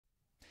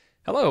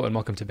Hello and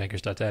welcome to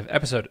Bankers.dev,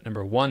 episode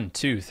number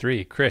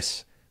 123.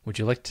 Chris, would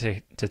you like to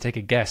take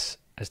a guess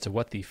as to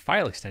what the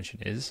file extension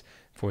is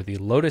for the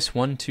Lotus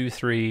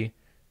 123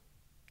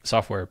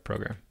 software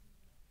program?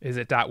 Is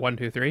it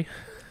 .123?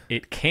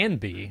 It can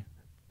be,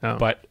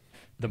 but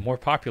the more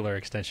popular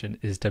extension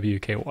is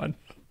WK1.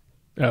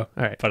 Oh, all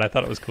right. But I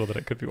thought it was cool that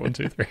it could be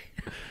 123.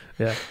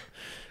 Yeah.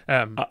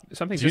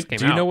 Something just came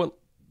out. Do you know what?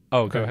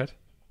 Oh, go ahead.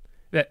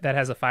 That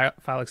has a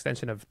file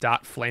extension of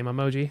 .flame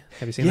emoji.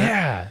 Have you seen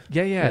that?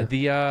 Yeah.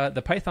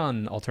 The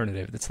Python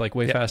alternative that's like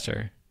way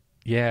faster.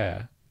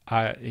 Yeah.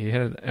 He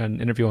had an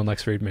interview on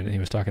Lex Friedman, and he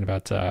was talking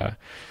about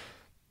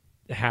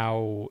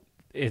how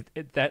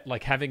that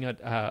like having an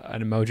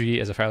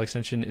emoji as a file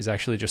extension is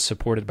actually just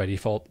supported by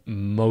default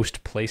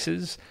most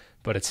places,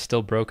 but it's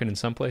still broken in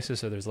some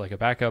places. So there's like a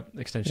backup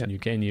extension you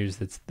can use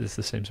that's the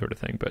same sort of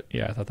thing. But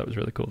yeah, I thought that was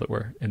really cool that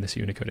we're in this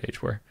Unicode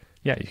age where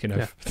you can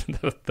have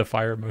the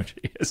fire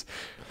emoji as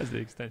the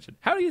extension.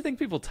 How do you think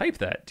people type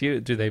that? Do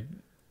they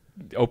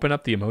open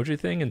up the emoji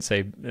thing and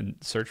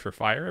search for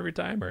fire every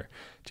time, or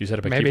do you set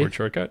up a keyboard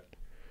shortcut?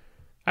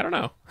 I don't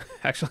know,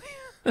 actually.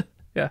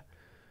 Yeah.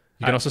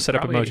 You can also set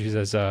up emojis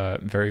as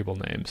variable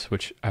names,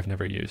 which I've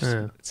never used.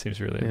 It seems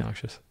really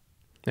obnoxious.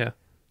 Yeah.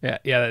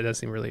 That does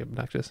seem really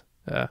obnoxious.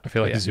 I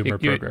feel like Zoomer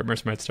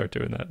programmers might start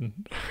doing that.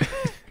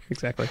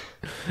 Exactly.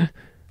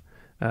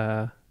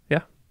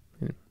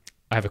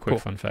 I have a quick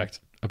fun fact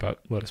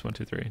about Lotus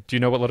 123. Do you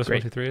know what Lotus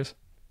 123 is?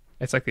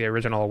 It's like the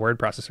original word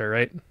processor,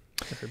 right?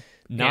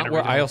 Not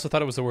where I also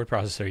thought it was the word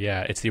processor.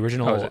 Yeah, it's the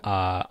original.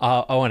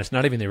 And it's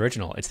not even the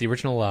original. It's the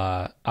original.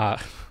 I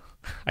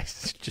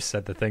just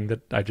said the thing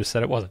that I just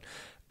said it wasn't.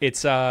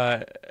 It's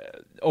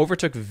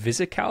overtook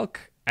VisiCalc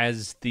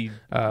as the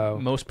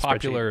most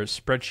popular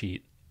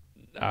spreadsheet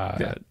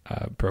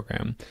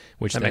program,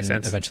 which then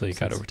eventually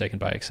got overtaken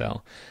by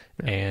Excel.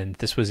 Yeah. And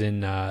this was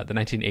in the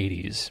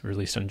 1980s,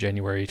 released on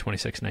January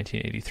 26,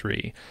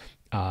 1983,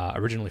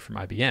 originally from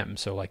IBM.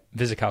 So like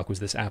VisiCalc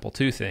was this Apple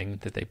II thing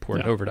that they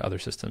ported over to other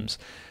systems,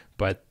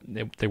 but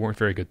they weren't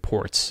very good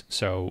ports.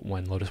 So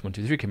when Lotus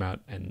 123 came out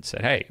and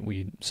said, hey,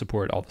 we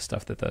support all the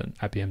stuff that the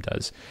IBM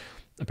does,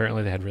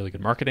 apparently they had really good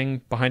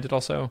marketing behind it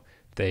also.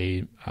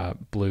 They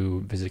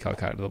blew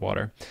VisiCalc out of the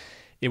water.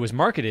 It was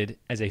marketed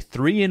as a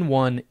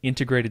 3-in-1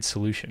 integrated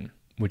solution.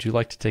 Would you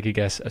like to take a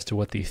guess as to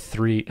what the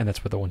three, and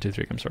that's where the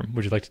 123 comes from.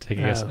 Would you like to take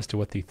a guess as to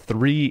what the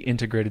three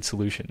integrated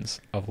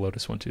solutions of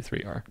Lotus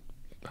 123 are?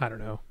 I don't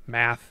know.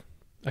 Math,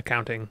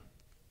 accounting.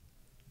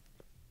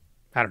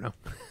 I don't know.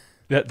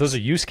 Those are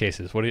use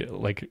cases. What do you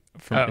like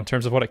in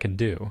terms of what it can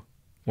do?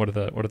 What are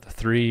the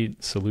three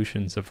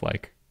solutions of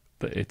like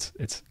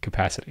its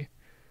capacity?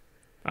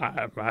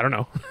 I don't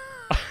know.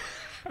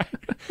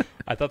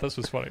 I thought this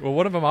was funny. Well,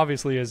 one of them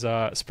obviously is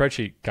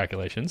spreadsheet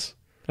calculations.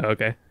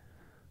 Okay.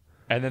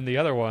 And then the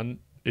other one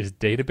is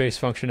database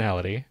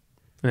functionality,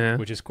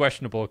 which is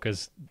questionable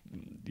because,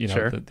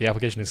 the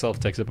application itself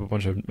takes up a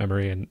bunch of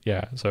memory. And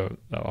so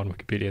on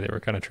Wikipedia, they were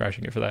kind of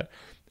trashing it for that.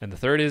 And the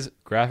third is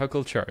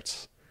graphical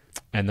charts.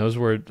 And those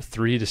were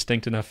three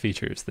distinct enough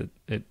features that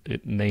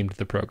it named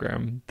the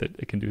program that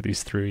it can do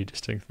these three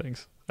distinct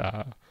things.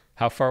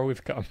 How far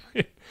we've come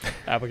in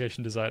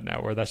application design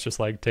now, where that's just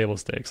like table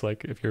stakes.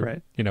 Like if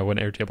you're, when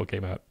Airtable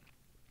came out,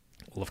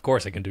 well, of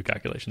course it can do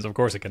calculations. Of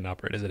course it can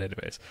operate as a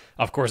database.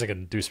 Of course it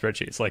can do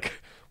spreadsheets. Like,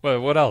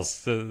 well, what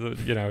else?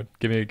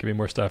 Give me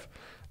more stuff.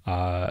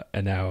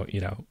 And now,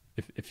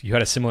 if you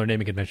had a similar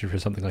naming convention for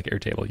something like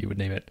Airtable, you would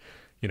name it,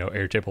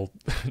 Airtable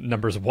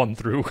numbers 1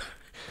 through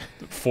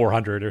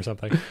 400 or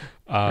something.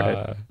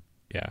 Right.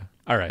 Yeah.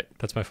 All right.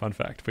 That's my fun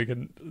fact.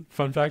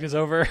 Fun fact is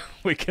over.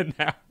 We can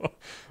now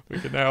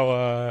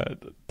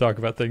talk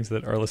about things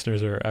that our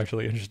listeners are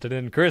actually interested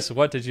in. Chris,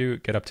 what did you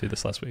get up to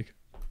this last week?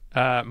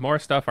 More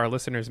stuff our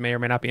listeners may or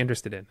may not be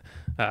interested in.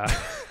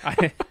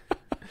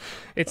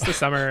 It's the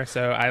summer,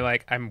 so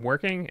I'm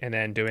working and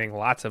then doing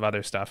lots of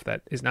other stuff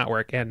that is not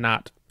work and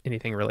not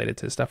anything related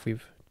to stuff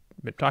we've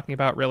been talking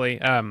about, really.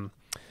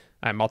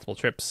 I have multiple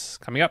trips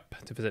coming up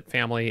to visit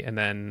family, and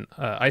then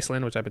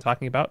Iceland, which I've been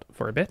talking about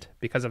for a bit.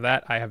 Because of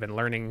that, I have been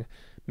learning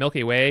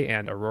Milky Way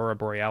and Aurora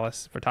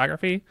Borealis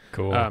photography.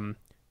 Cool.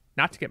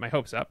 Not to get my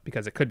hopes up,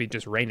 because it could be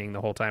just raining the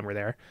whole time we're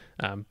there.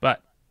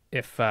 But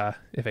if a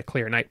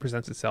clear night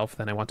presents itself,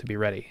 then I want to be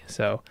ready.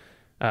 So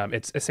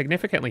it's a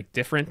significantly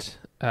different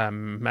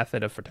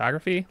method of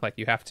photography. Like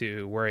you have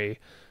to worry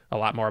a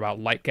lot more about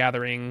light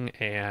gathering,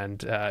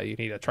 and you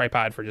need a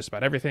tripod for just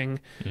about everything,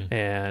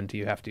 and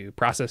you have to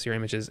process your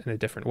images in a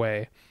different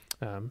way.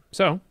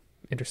 So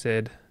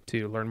interested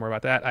to learn more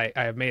about that. I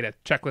have made a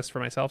checklist for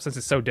myself. Since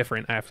it's so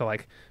different, I have to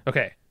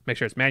make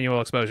sure it's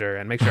manual exposure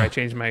and make sure I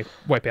change my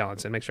white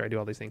balance and make sure I do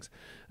all these things.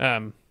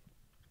 So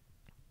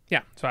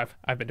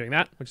I've been doing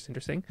that, which is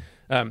interesting.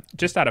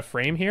 Just out of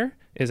frame here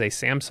is a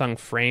Samsung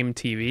Frame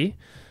TV.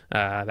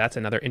 That's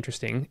another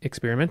interesting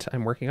experiment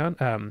I'm working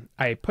on.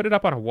 I put it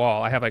up on a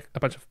wall. I have a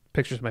bunch of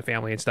pictures of my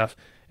family and stuff.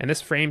 And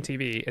this Frame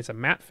TV is a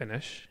matte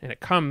finish, and it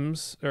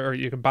comes, or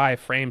you can buy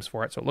frames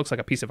for it, so it looks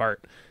like a piece of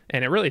art.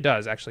 And it really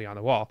does actually on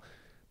the wall.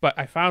 But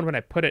I found when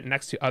I put it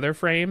next to other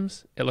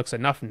frames, it looks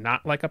enough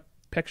not like a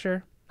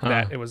picture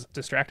that it was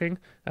distracting.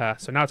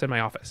 So now it's in my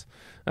office.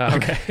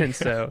 And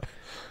so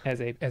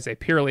as a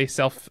purely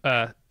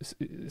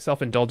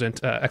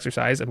self-indulgent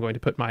exercise, I'm going to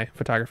put my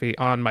photography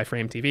on my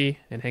Frame TV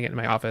and hang it in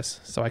my office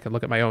so I can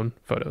look at my own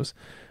photos.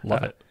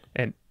 Love it.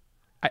 And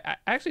I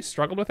actually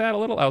struggled with that a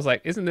little. I was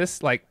like, isn't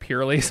this like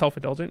purely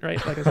self-indulgent,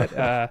 right? Like I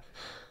said,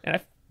 and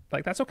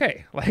that's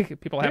okay. Like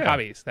people have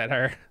hobbies that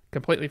are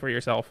completely for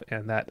yourself,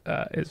 and that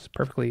is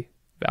perfectly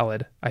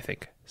valid, I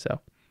think.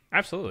 So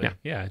absolutely.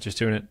 Yeah. Just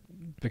doing it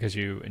because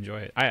you enjoy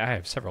it. I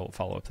have several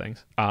follow-up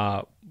things.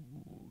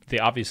 The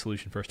obvious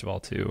solution, first of all,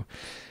 to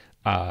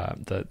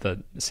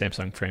the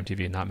Samsung Frame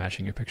TV not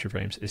matching your picture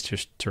frames is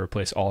just to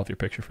replace all of your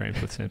picture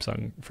frames with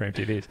Samsung Frame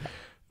TVs.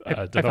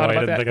 I thought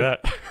about that. Think of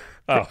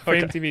that.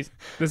 Frame TVs.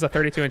 This is a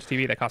 32-inch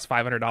TV that costs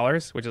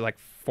 $500, which is like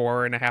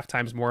 4.5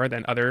 times more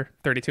than other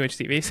 32-inch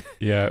TVs.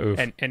 Yeah, oof.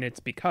 And it's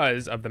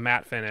because of the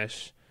matte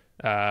finish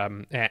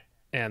and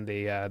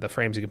the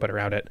frames you can put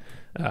around it.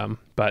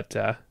 But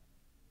I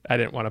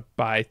didn't want to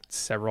buy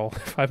several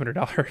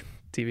 $500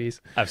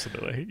 TVs.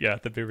 Absolutely, yeah,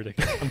 that'd be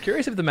ridiculous. I'm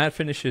curious if the matte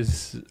finish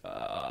is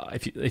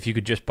if you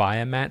could just buy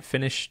a matte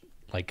finish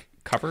like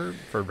cover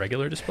for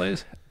regular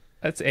displays.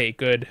 That's a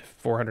good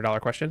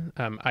 $400 question.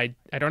 I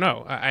don't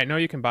know. I know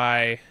you can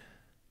buy.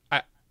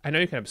 I know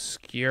you can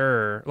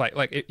obscure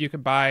you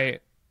can buy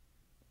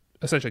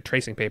essentially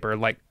tracing paper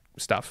like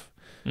stuff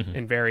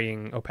in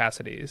varying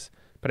opacities,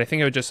 but I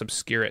think it would just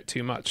obscure it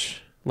too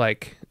much.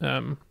 Like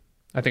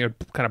I think it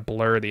would kind of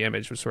blur the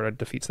image, which sort of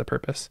defeats the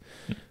purpose.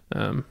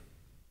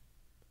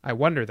 I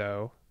wonder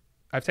though.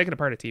 I've taken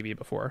apart a TV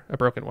before, a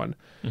broken one.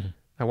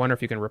 I wonder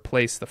if you can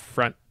replace the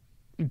front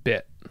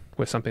bit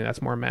with something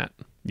that's more matte.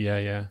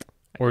 Yeah.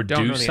 Or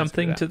do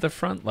something to the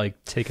front,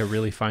 like take a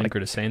really fine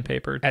grit of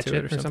sandpaper to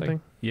it or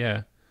something.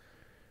 Yeah.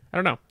 I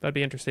don't know. That'd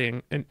be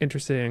interesting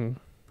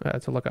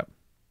to look up.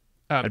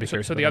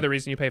 So the other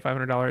reason you pay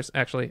 $500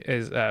 actually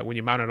is when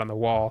you mount it on the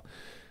wall.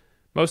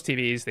 Most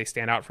TVs, they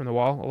stand out from the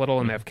wall a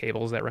little and they have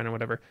cables that run or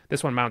whatever.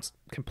 This one mounts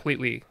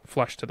completely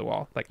flush to the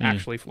wall, like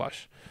actually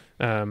flush.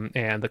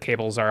 And the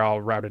cables are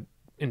all routed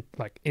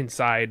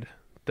inside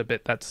the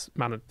bit that's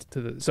mounted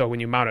to the. So when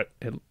you mount it,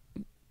 it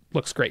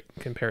looks great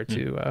compared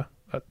to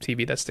a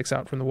TV that sticks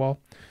out from the wall.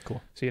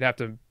 Cool. So you'd have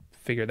to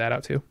figure that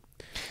out too.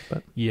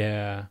 But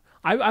yeah,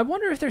 I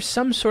wonder if there's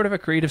some sort of a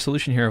creative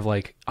solution here of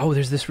like,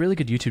 there's this really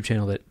good YouTube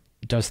channel that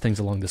does things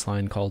along this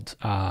line called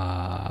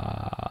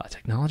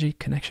Technology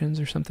Connections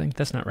or something.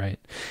 That's not right.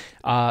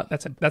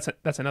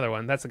 That's another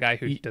one. That's a guy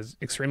who does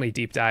extremely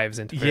deep dives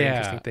into very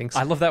interesting things.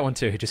 I love that one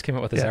too. He just came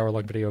out with this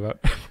hour-long video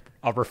about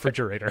a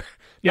refrigerator.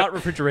 Not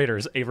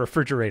refrigerators, a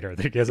refrigerator.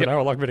 He has an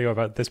hour-long video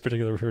about this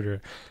particular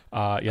refrigerator.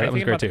 That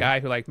one's great too. The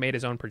guy who made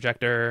his own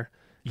projector.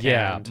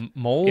 Yeah,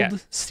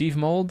 Steve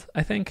Mold,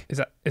 I think.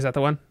 Is that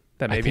the one?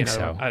 That may be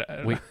another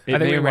one. It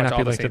may or may not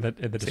be linked in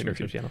the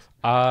description.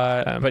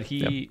 But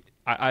he...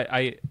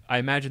 I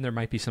imagine there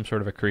might be some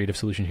sort of a creative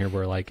solution here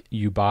where like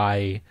you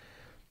buy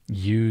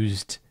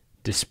used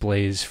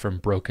displays from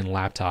broken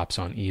laptops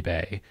on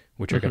eBay,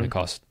 which are going to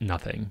cost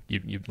nothing.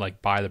 You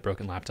like buy the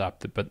broken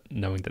laptop, but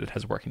knowing that it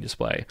has a working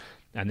display,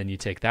 and then you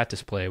take that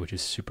display, which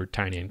is super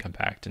tiny and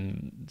compact,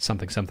 and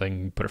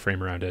something, put a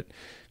frame around it,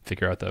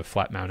 figure out the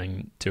flat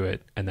mounting to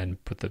it, and then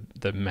put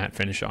the matte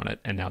finish on it,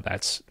 and now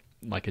that's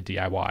like a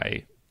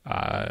DIY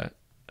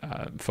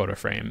photo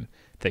frame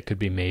that could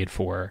be made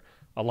for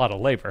a lot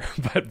of labor,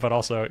 but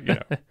also,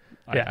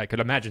 I could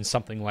imagine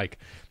something like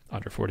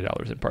under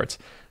 $40 in parts.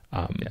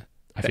 I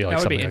feel like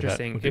that would be something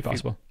interesting like that would be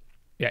possible.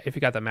 If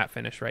you got the matte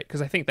finish right,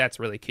 because I think that's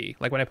really key.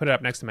 Like when I put it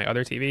up next to my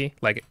other TV,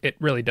 like it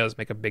really does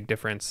make a big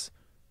difference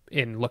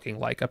in looking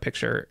like a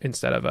picture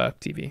instead of a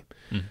TV.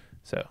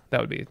 So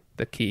that would be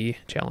the key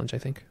challenge, I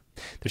think.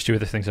 There's two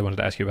other things I wanted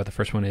to ask you about. The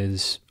first one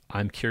is,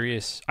 I'm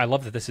curious. I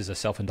love that this is a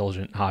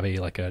self-indulgent hobby,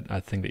 like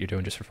a thing that you're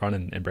doing just for fun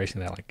and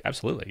embracing that. Like,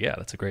 absolutely, yeah,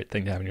 that's a great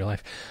thing to have in your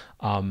life.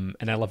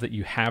 And I love that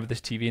you have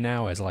this TV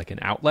now as like an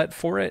outlet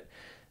for it,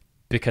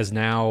 because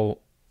now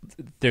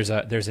there's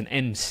an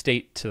end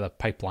state to the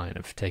pipeline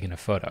of taking a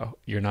photo.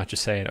 You're not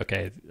just saying,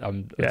 okay,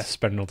 I'm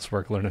spending all this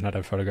work learning how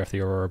to photograph the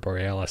aurora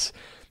borealis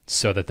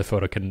so that the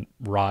photo can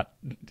rot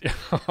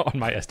on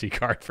my SD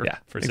card for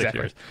 6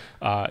 years.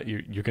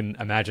 You can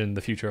imagine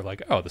the future of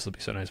like, this will be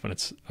so nice when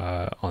it's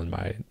on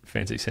my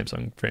fancy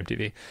Samsung Frame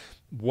TV.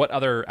 What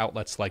other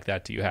outlets like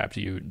that do you have?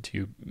 Do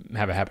you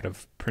have a habit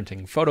of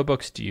printing photo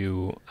books? Do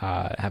you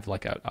have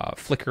like a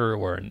Flickr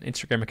or an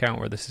Instagram account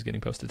where this is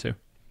getting posted to?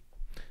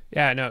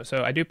 Yeah, no.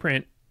 So I do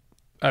print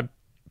a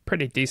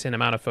pretty decent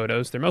amount of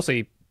photos. They're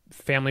mostly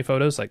family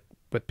photos, like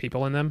with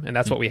people in them, and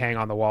that's what we hang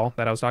on the wall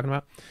that I was talking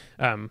about.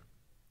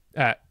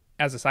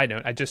 As a side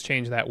note, I just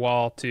changed that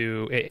wall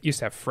to, it used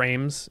to have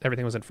frames.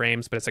 Everything was in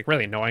frames, but it's like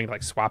really annoying to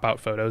like swap out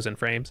photos in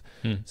frames.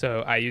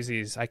 So I use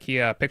these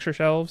IKEA picture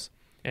shelves.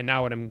 And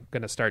now what I'm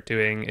going to start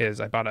doing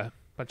is I bought a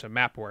bunch of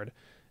map board,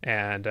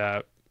 and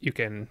you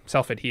can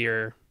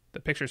self-adhere the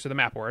pictures to the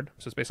map board.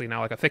 So it's basically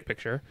now like a thick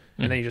picture,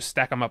 and then you just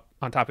stack them up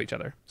on top of each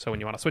other. So when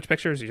you want to switch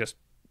pictures, you just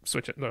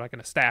switch it. They're like in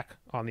a stack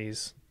on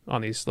these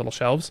little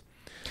shelves.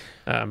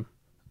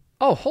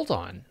 Hold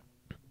on.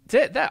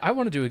 I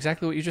want to do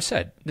exactly what you just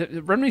said.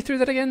 Run me through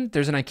that again.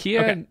 There's an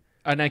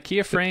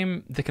IKEA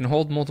frame that can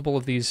hold multiple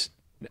of these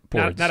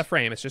boards. Not a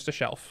frame. It's just a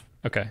shelf.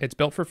 Okay. It's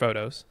built for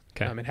photos.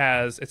 Okay.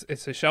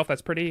 It's a shelf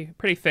that's pretty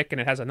thick,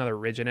 and it has another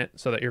ridge in it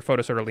so that your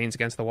photo sort of leans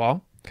against the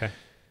wall. Okay.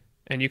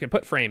 And you can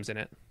put frames in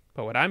it.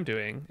 But what I'm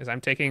doing is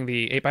I'm taking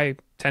the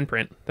 8x10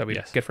 print that we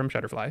get from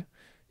Shutterfly.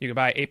 You can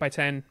buy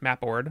 8x10 mat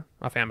board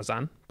off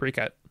Amazon,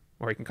 pre-cut,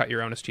 or you can cut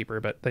your own. It's cheaper,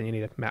 but then you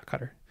need a mat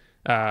cutter.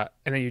 And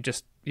then you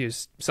just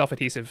use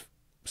self-adhesive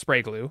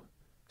spray glue,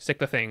 stick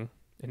the thing,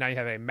 and now you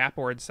have a mat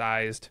board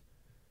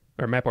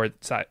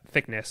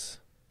thickness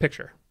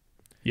picture.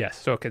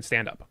 Yes. So it can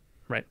stand up,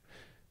 right?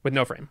 With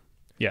no frame.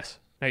 Yes.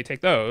 Now you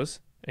take those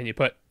and you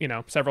put,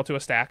 several to a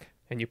stack,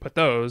 and you put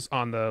those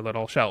on the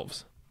little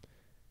shelves.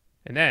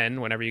 And then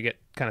whenever you get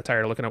kind of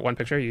tired of looking at one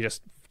picture, you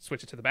just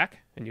switch it to the back,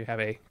 and you have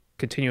a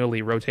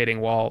continually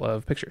rotating wall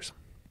of pictures.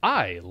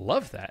 I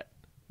love that.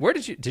 Where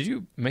did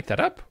you make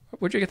that up?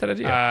 Where'd you get that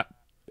idea?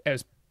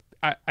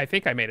 I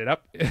think I made it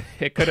up.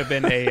 It could have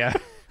been a.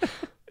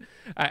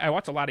 I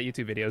watch a lot of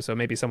YouTube videos, so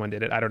maybe someone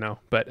did it. I don't know,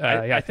 but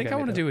I think I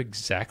want to do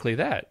exactly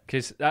that,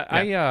 because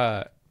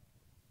I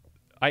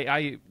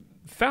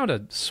found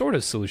a sort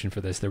of solution for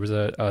this. There was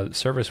a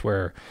service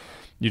where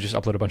you just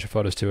upload a bunch of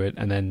photos to it,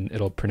 and then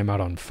it'll print them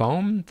out on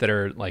foam that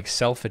are like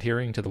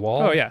self-adhering to the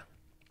wall. Oh yeah.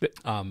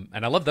 And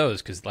I love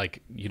those because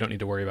like you don't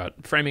need to worry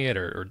about framing it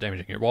or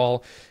damaging your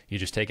wall. You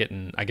just take it,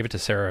 and I give it to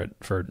Sarah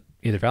for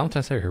either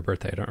Valentine's Day or her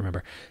birthday. I don't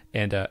remember.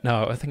 And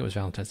no, I think it was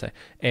Valentine's Day.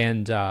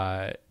 And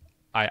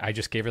I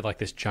just gave her like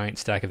this giant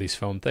stack of these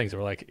foam things.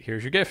 We're like,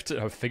 here's your gift.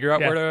 Figure out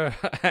where to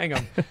hang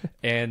them.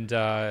 And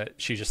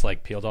she just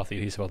like peeled off the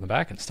adhesive on the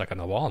back and stuck on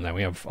the wall. And then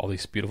we have all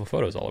these beautiful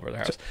photos all over the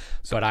house.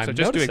 So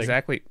just do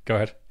exactly. Go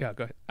ahead. Yeah,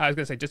 go ahead. I was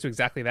going to say just do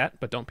exactly that,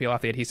 but don't peel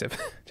off the adhesive.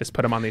 Just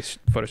put them on these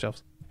photo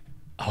shelves.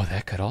 Oh,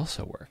 that could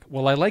also work.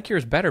 Well, I like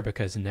yours better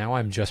because now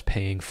I'm just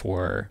paying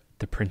for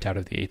the printout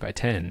of the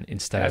 8x10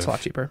 instead of... That's a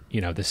lot cheaper.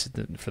 This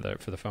for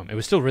the foam. It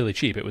was still really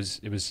cheap. It was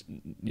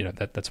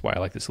that's why I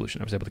like the solution.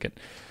 I was able to get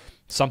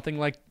something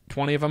like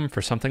 20 of them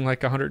for something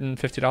like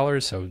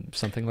 $150, so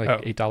something like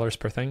 $8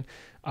 per thing.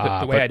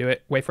 The way I do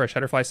it, wait for a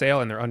Shutterfly sale,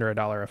 and they're under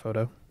 $1 a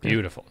photo.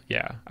 Beautiful,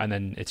 yeah. And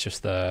then it's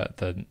just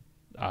the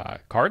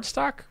card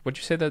stock. What'd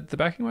you say that the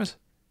backing was?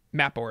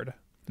 Mat board.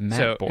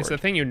 Board. It's the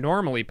thing you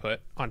normally put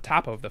on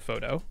top of the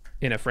photo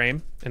in a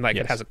frame, and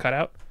it has a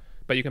cutout,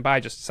 but you can buy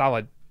just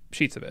solid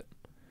sheets of it.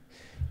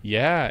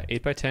 Yeah,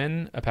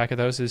 8x10, a pack of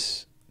those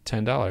is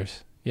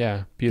 $10.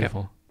 Yeah,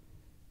 beautiful. Yep.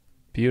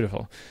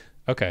 Beautiful.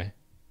 Okay.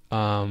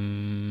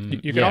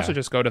 You can also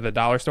just go to the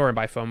dollar store and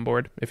buy foam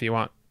board if you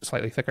want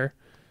slightly thicker,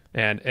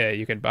 and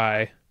you can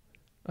buy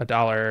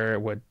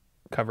 $1 would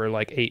cover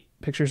like 8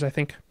 pictures, I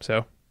think.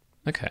 So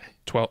okay,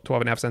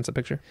 12.5 cents a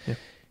picture.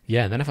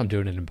 Yeah, and then if I'm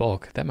doing it in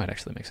bulk, that might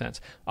actually make sense.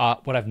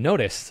 What I've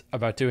noticed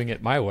about doing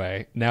it my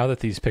way, now that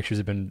these pictures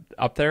have been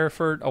up there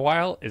for a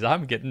while, is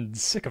I'm getting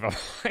sick of them.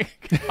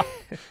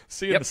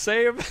 Seeing the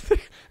same,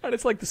 and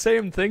it's like the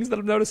same things that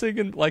I'm noticing.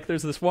 And like,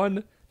 there's this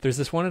one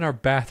in our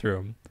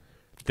bathroom.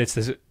 That's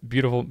this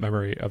beautiful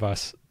memory of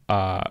us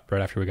right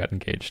after we got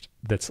engaged.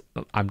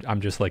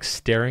 I'm just like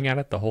staring at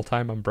it the whole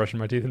time I'm brushing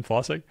my teeth and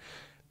flossing.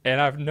 And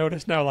I've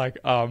noticed now,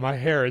 like, my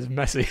hair is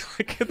messy,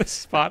 like in the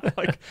spot,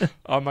 like,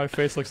 my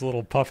face looks a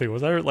little puffy.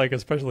 Was I like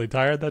especially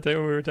tired that day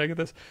when we were taking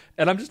this?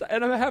 And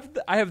I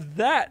have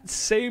that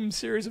same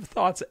series of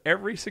thoughts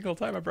every single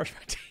time I brush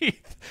my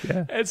teeth.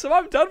 Yeah. And so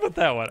I'm done with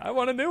that one. I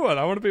want a new one.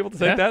 I want to be able to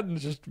take that and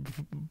just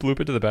bloop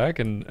it to the back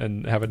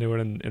and have a new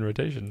one in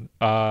rotation.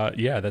 I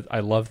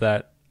love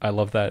that. I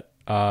love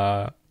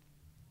that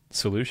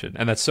solution,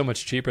 and that's so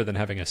much cheaper than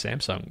having a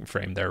Samsung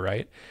frame there,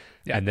 right?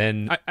 Yeah. And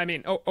then I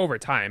mean, over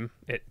time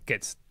it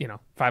gets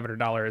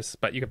 $500,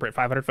 but you can print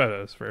 500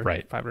 photos for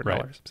 $500.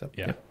 Right. So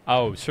yeah.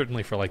 Oh,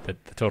 certainly for like the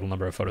total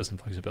number of photos and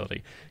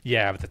flexibility.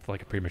 Yeah, but that's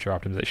like a premature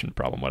optimization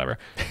problem. Whatever.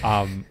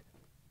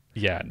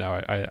 Yeah.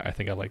 No, I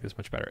think I like this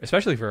much better,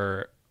 especially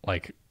for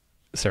like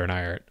Sarah and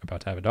I are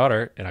about to have a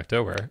daughter in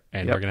October,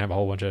 and we're gonna have a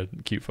whole bunch of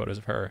cute photos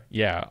of her.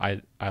 Yeah,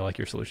 I like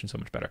your solution so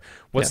much better.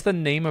 What's the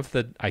name of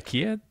the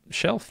IKEA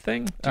shelf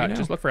thing? Do you know?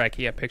 Just look for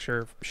IKEA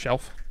picture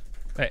shelf.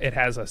 It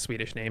has a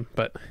Swedish name,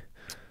 but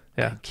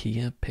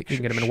IKEA picture. You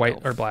can get them in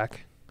white or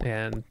black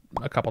and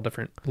a couple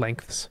different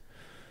lengths.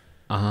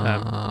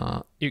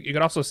 You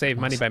could also save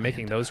money by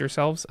making those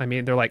yourselves. I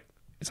mean,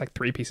 it's like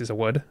 3 pieces of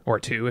wood, or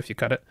 2 if you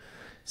cut it.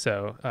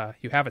 So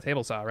you have a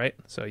table saw, right?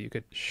 So you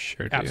could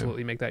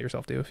absolutely make that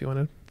yourself too if you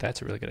wanted.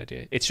 That's a really good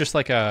idea. It's just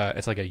like a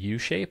U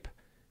shape.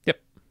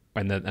 Yep.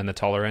 And the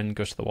taller end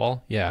goes to the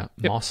wall. Yeah.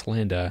 Yep. Moss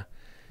Landa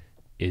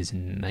is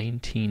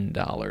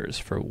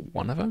 $19 for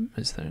one of them.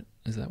 Is that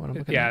what I'm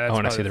looking at? Yeah, that's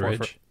and I see the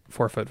ridge.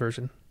 4-foot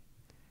version.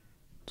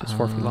 Just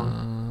 4 feet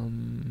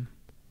long.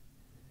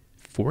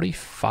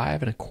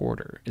 45 and a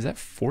quarter. Is that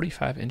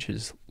 45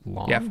 inches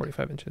long? Yeah,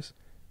 45 inches.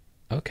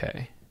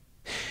 Okay.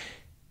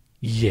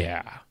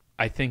 Yeah,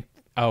 I think.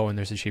 Oh, and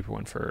there's a cheaper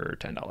one for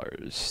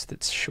 $10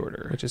 that's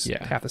shorter, which is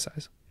half the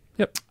size.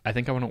 Yep. I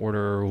think I want to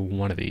order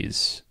one of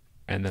these,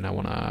 and then I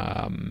want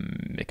to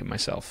make them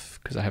myself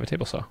because I have a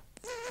table saw.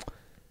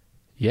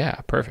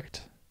 Yeah,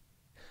 perfect.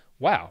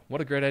 Wow,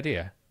 what a great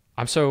idea.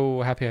 I'm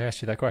so happy I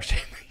asked you that question.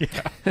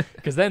 Yeah.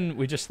 Because then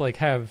we just like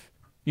have,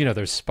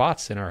 there's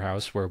spots in our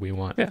house where we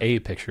want a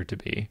picture to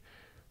be.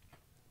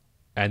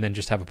 And then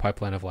just have a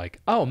pipeline of like,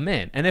 oh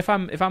man. And if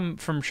I'm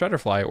from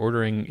Shutterfly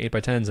ordering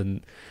 8x10s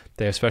and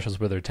they have specials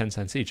where they're 10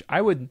 cents each,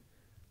 I would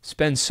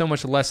spend so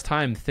much less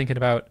time thinking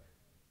about,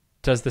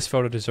 does this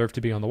photo deserve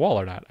to be on the wall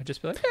or not? I'd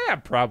just be like, yeah,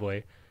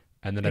 probably.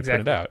 And then I'd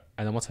print it out.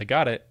 And then once I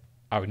got it,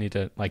 I would need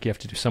to, like, you have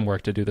to do some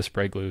work to do the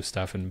spray glue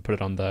stuff and put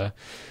it on the,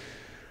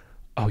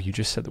 oh, you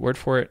just said the word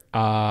for it.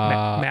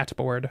 Matte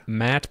board.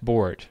 Matte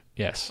board,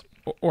 yes.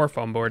 Or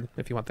foam board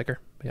if you want thicker.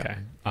 Yeah.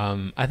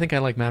 Okay. I think I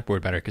like matte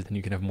board better because then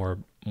you can have more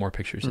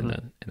pictures in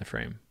the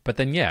frame. But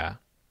then, yeah,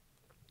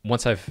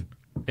 once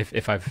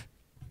if I've,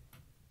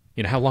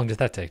 how long does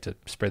that take to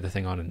spray the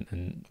thing on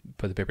and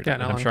put the paper down?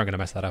 Yeah, I'm sure I'm going to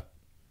mess that up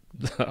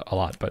a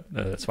lot, but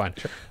that's fine.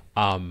 Sure.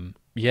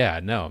 Yeah,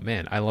 no,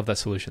 man, I love that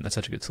solution. That's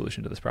such a good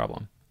solution to this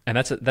problem. And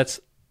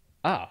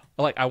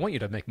like, I want you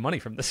to make money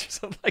from this.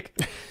 So, like,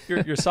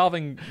 you're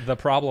solving the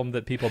problem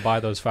that people buy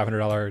those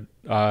 $500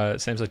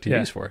 Samsung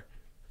TVs for.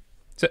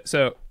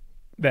 So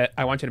that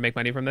I want you to make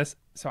money from this.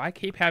 So I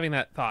keep having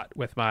that thought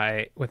with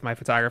my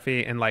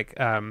photography, and like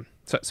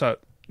so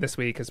this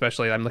week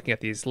especially, I'm looking at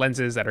these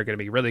lenses that are going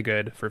to be really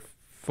good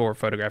for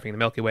photographing the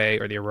Milky Way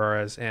or the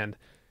auroras, and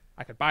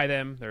I could buy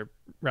them. They're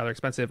rather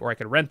expensive, or I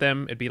could rent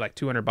them. It'd be like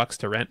 $200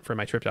 to rent for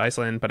my trip to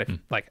Iceland. But if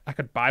like I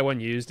could buy one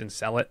used and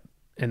sell it,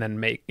 and then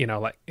make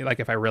like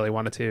if I really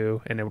wanted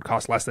to, and it would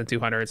cost less than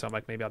 $200. So I'm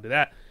like, maybe I'll do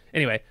that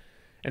anyway.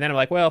 And then I'm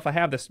like, well, if I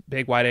have this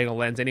big wide angle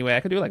lens anyway,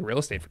 I could do like real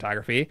estate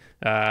photography.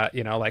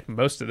 Like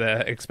most of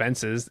the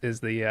expenses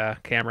is the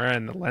camera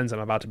and the lens I'm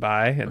about to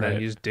buy, and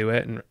then you just do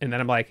it. And then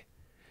I'm like,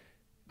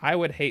 I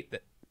would hate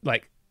that,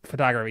 like,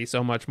 photography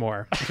so much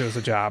more if it was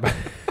a job.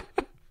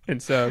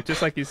 And so,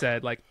 just like you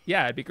said, like,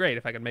 yeah, it'd be great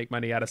if I could make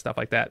money out of stuff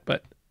like that,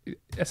 but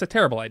it's a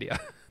terrible idea.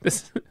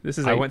 This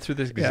is. I went through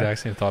this exact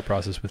same thought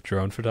process with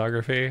drone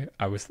photography.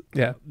 I was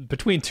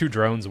between two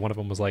drones. One of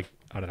them was like,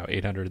 I don't know,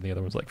 800, and the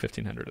other was like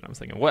 1,500. And I was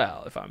thinking,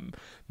 well, if I'm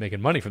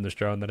making money from this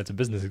drone, then it's a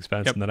business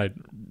expense. And then I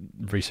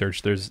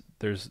researched there's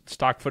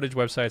stock footage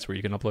websites where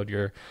you can upload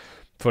your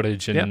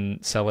footage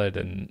and sell it.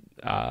 And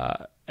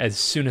as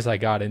soon as I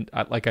got in,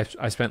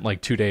 I spent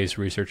like 2 days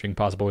researching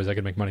possible ways I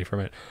could make money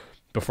from it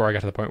before I got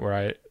to the point where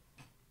I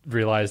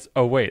realized,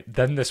 oh wait,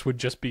 then this would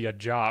just be a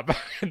job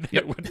and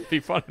it wouldn't be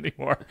fun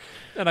anymore.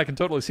 And I can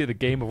totally see the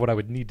game of what I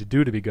would need to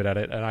do to be good at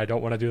it, and I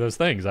don't want to do those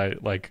things. I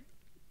like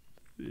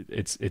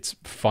it's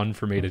fun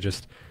for me to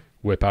just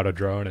whip out a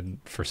drone and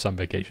for some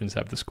vacations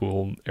have this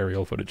cool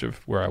aerial footage of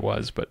where I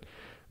was, but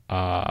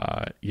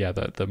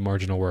the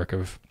marginal work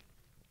of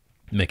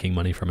making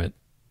money from it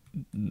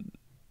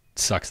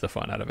sucks the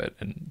fun out of it,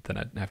 and then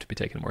I'd have to be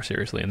taken more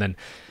seriously. And then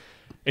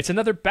it's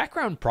another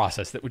background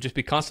process that would just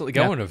be constantly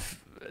going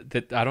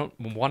that I don't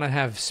want to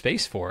have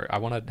space for. I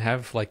want to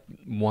have like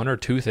one or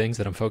two things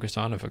that I'm focused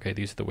on of, okay,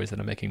 these are the ways that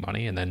I'm making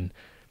money, and then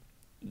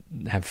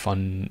have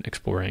fun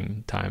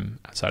exploring time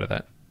outside of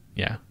that.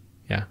 Yeah,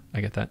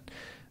 I get that.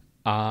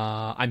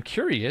 I'm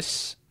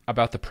curious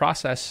about the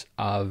process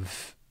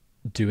of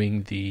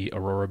doing the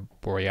Aurora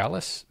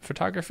Borealis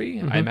photography.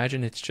 I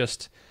imagine it's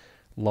just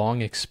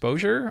long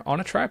exposure on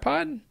a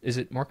tripod. Is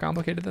it more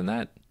complicated than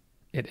that?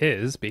 It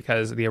is,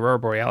 because the Aurora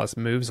Borealis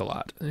moves a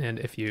lot. And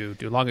if you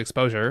do long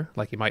exposure,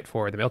 like you might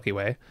for the Milky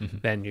Way,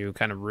 then you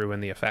kind of ruin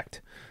the effect.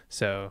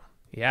 So,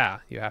 yeah,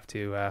 you have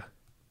to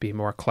be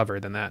more clever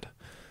than that.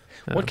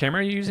 What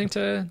camera are you using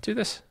to do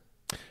this?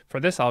 For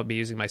this, I'll be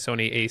using my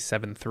Sony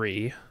A7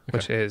 III,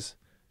 which is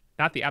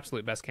not the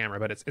absolute best camera,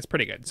 but it's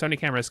pretty good. Sony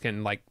cameras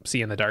can like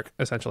see in the dark,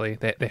 essentially.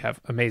 They have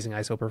amazing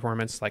ISO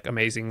performance, like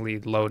amazingly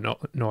low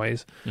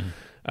noise.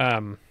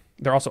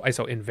 They're also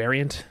ISO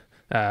invariant,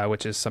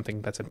 which is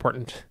something that's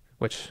important,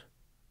 which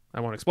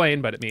I won't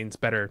explain, but it means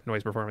better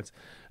noise performance.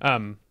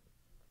 So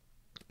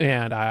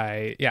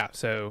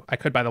I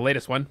could buy the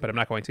latest one, but I'm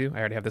not going to. I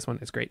already have this one.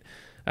 It's great.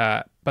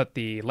 But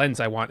the lens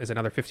I want is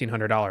another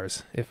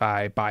 $1,500 if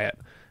I buy it.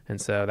 And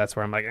so that's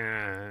where I'm like,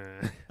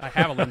 I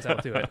have a lens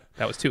that'll do it.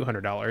 That was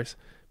 $200,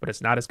 but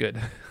it's not as good.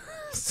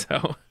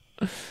 So,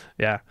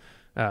 yeah.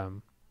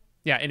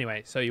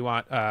 Anyway, so you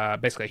want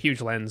basically a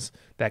huge lens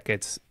that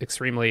gets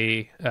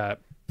extremely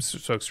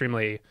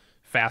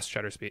fast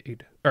shutter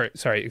speed,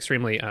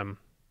 extremely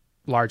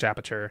large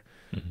aperture,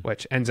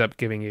 which ends up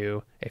giving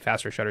you a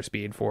faster shutter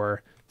speed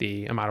for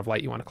the amount of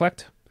light you want to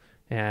collect.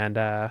 And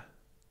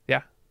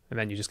and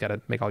then you just got to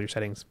make all your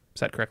settings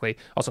set correctly.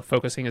 Also,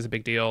 focusing is a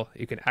big deal.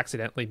 You can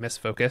accidentally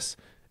misfocus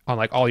on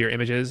like all your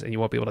images, and you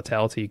won't be able to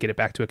tell till you get it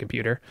back to a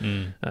computer.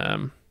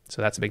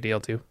 So that's a big deal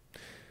too.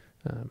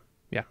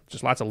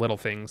 Just lots of little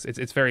things.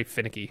 It's very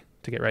finicky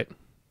to get right.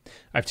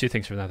 I have two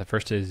things from that. The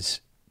first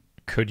is,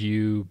 could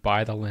you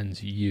buy the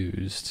lens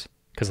used?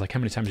 Because like, how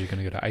many times are you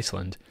going to go to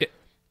Iceland?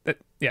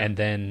 And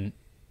then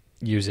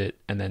use it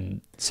and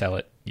then sell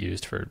it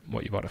used for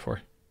what you bought it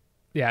for?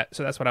 Yeah,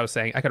 so that's what I was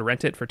saying. I could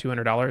rent it for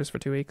 $200 for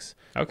 2 weeks,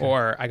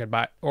 or I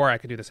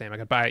could do the same. I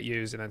could buy it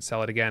used and then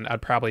sell it again.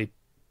 I'd probably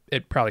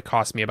it probably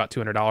cost me about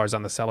 $200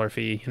 on the seller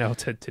fee,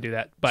 to do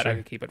that. But Sure. I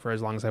could keep it for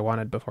as long as I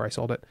wanted before I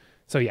sold it.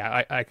 So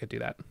yeah, I could do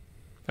that.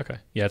 Okay.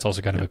 Yeah, it's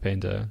also kind of a pain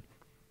to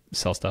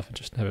sell stuff and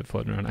just have it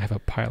floating around. I have a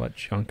pile of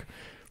junk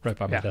right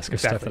by my desk of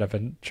stuff that I've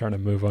been trying to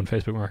move on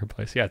Facebook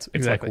Marketplace. Yeah,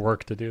 it's like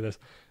work to do this.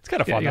 It's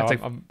kind of fun though.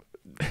 I'm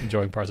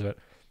enjoying parts of it.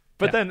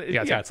 But then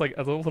it's like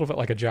a little bit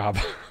like a job.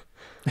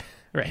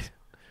 Right.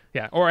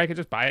 Yeah. Or I could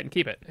just buy it and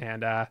keep it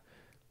and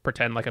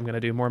pretend like I'm going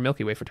to do more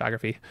Milky Way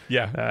photography.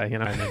 Yeah.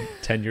 And then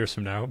 10 years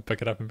from now,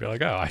 pick it up and be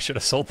like, oh, I should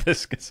have sold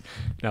this because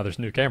now there's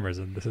new cameras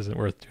and this isn't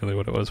worth really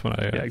what it was when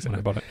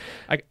I bought it.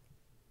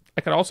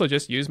 I could also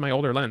just use my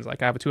older lens.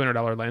 Like I have a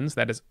 $200 lens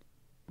that is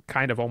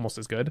kind of almost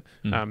as good.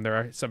 There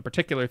are some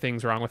particular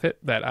things wrong with it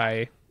that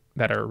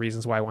are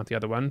reasons why I want the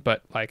other one,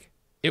 but like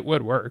it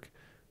would work.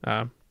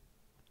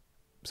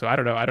 So I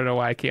don't know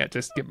why I can't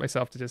just get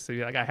myself to just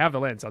be like, I have the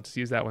lens, I'll just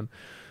use that one.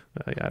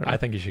 I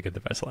think you should get the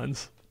best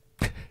lens.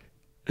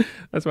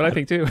 That's what I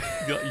think too.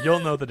 You'll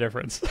know the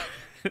difference.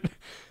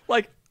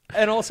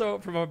 And also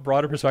from a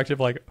broader perspective,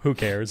 like who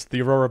cares?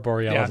 The Aurora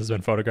Borealis has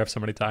been photographed so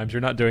many times.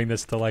 You're not doing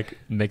this to like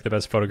make the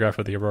best photograph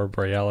of the Aurora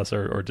Borealis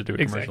or to do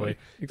it commercially.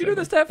 You do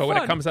this to have fun. But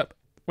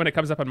when it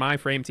comes up on my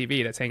frame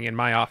TV that's hanging in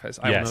my office,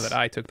 I will know that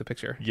I took the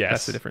picture. Yes.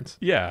 That's the difference.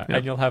 Yeah.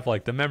 And you'll have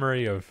like the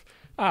memory of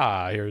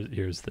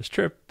here's this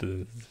trip,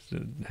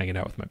 hanging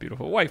out with my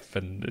beautiful wife,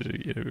 and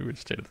we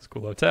stayed at this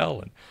cool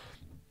hotel, and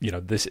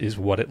this is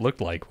what it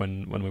looked like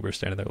when we were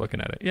standing there looking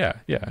at it. Yeah,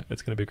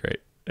 it's going to be great.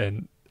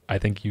 And I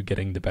think you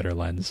getting the better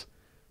lens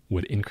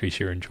would increase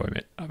your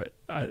enjoyment of it,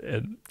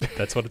 and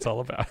that's what it's all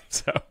about.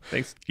 So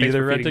thanks either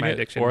for renting it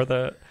addiction.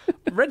 or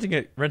renting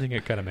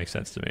it kind of makes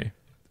sense to me.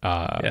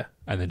 And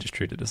then just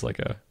treat it as like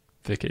a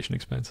vacation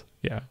expense.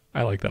 Yeah,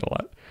 I like that a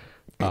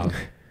lot.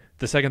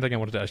 The second thing I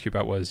wanted to ask you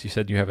about was you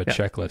said you have a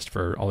checklist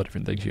for all the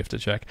different things you have to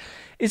check.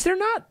 Is there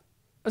not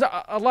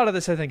a lot of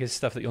this? I think is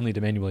stuff that you'll need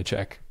to manually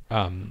check.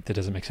 That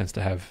doesn't make sense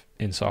to have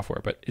in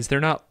software. But is there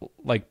not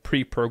like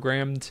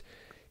pre-programmed?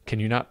 Can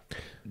you not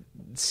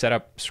set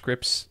up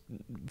scripts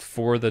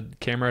for the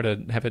camera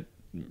to have it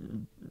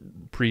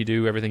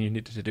pre-do everything you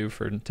needed to do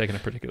for taking a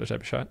particular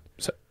type of shot?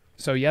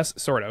 So yes,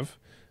 sort of.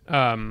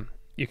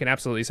 You can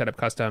absolutely set up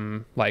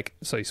custom,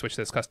 so you switch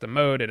this custom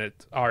mode and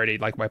it's already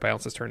like white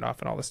balance is turned off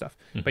and all this stuff.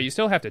 Mm-hmm. But you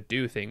still have to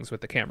do things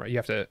with the camera. You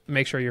have to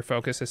make sure your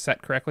focus is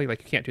set correctly.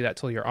 Like you can't do that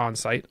till you're on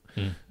site.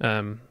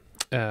 Mm.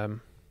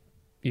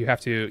 You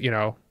have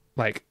to,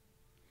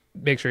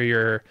 make sure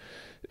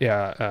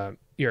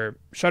your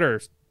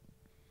shutter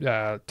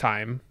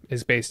time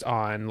is based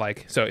on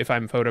so if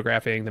I'm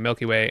photographing the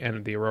Milky Way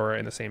and the Aurora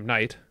in the same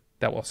night,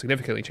 that will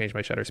significantly change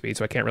my shutter speed.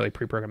 So I can't really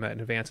pre-program that in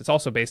advance. It's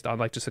also based on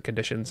just the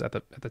conditions at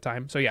the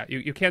time. So yeah,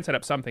 you can set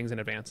up some things in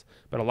advance,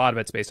 but a lot of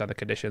it's based on the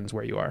conditions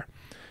where you are.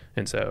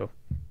 And so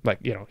do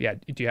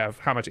you have,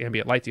 how much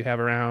ambient light do you have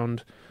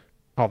around,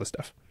 all this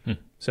stuff.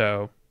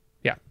 So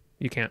yeah,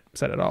 you can't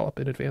set it all up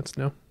in advance.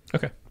 No.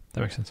 Okay. That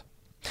makes sense.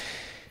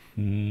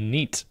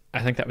 Neat.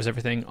 I think that was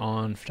everything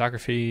on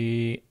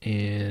photography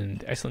and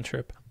the Iceland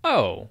trip.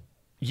 Oh,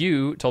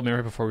 you told me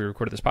right before we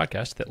recorded this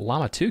podcast that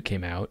Llama 2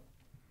 came out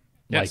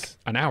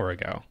an hour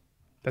ago.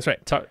 That's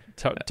right. Talk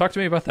to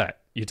me about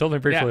that. You told me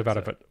briefly about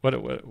it, but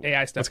what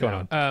AI stuff what's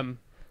going on?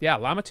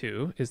 Llama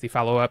 2 is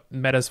the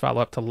Meta's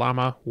follow-up to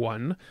Llama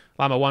 1.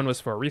 Llama 1 was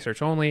for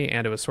research only,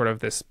 and it was sort of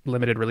this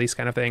limited release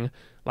kind of thing.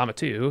 Llama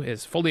 2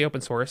 is fully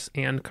open source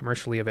and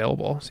commercially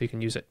available, so you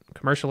can use it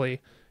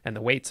commercially, and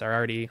the weights are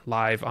already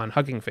live on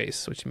Hugging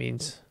Face, which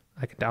means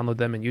I can download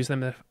them and use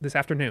them this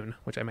afternoon,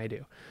 which I may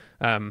do.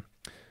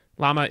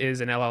 Llama is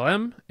an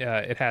LLM.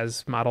 It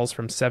has models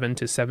from 7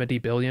 to 70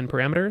 billion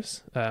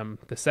parameters.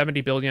 The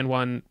 70 billion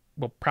one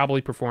will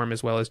probably perform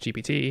as well as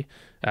GPT.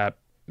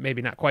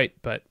 Maybe not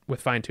quite, but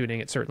with fine-tuning,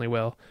 it certainly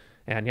will.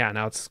 And yeah,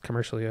 now it's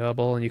commercially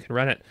available, and you can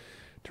run it.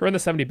 To run the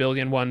 70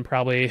 billion one,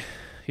 probably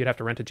you'd have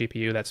to rent a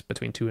GPU. That's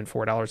between $2 and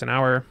 $4 an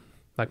hour,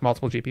 like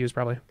multiple GPUs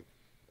probably.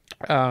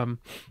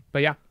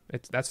 But yeah,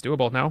 that's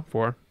doable now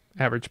for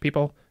average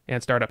people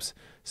and startups.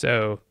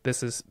 So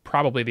this is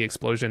probably the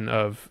explosion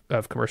of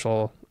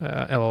commercial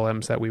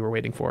LLMs that we were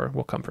waiting for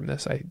will come from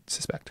this, I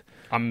suspect.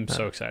 I'm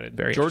so excited.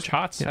 George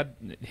Hotz had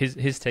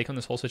his take on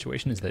this whole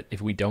situation is that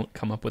if we don't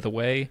come up with a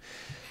way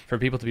for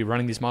people to be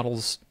running these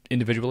models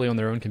individually on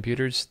their own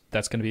computers,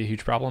 that's going to be a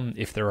huge problem.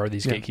 If there are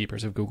these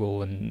gatekeepers of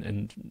Google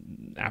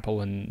and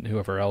Apple and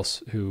whoever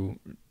else who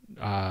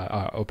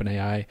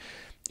OpenAI,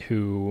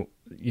 who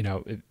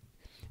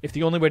if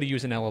the only way to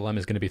use an LLM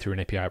is going to be through an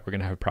API, we're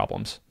going to have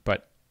problems.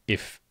 But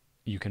if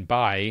you can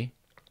buy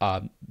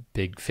a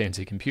big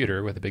fancy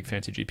computer with a big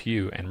fancy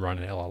GPU and run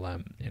an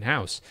LLM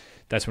in-house,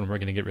 that's when we're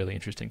going to get really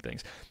interesting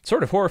things.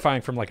 Sort of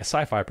horrifying from like a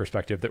sci-fi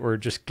perspective that we're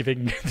just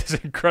giving this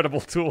incredible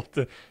tool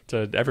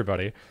to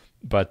everybody.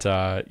 But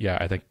I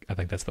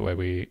think that's the way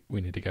we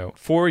need to go.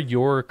 For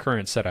your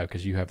current setup,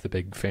 because you have the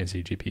big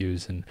fancy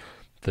GPUs and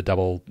the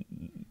double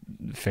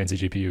fancy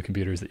GPU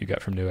computers that you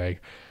got from Newegg,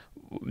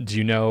 do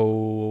you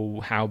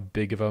know how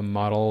big of a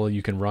model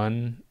you can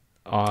run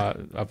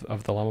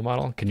of the Llama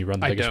model? Can you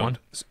run the biggest one?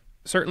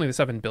 certainly the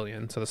 7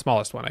 billion, so the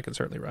smallest one I can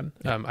certainly run.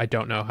 Yeah. I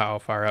don't know how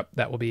far up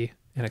that will be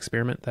an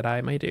experiment that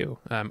I may do.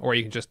 Or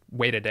you can just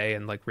wait a day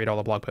and like read all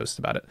the blog posts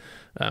about it,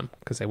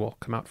 because they will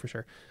come out for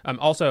sure.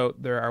 Also,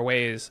 there are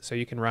ways, so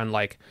you can run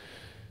like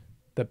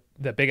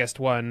the biggest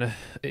one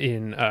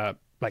in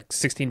like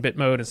 16-bit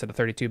mode instead of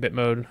 32-bit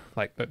mode.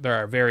 Like there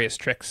are various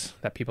tricks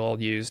that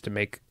people use to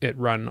make it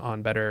run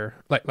on better,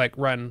 like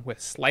run with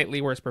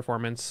slightly worse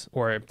performance,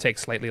 or it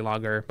takes slightly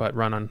longer, but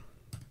run on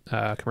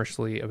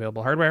commercially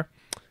available hardware.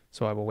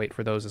 So I will wait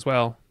for those as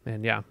well.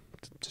 And yeah,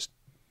 just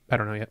I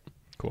don't know yet.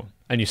 Cool.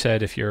 And you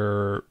said if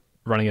you're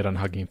running it on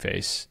Hugging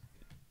Face,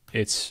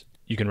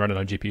 you can run it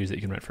on GPUs that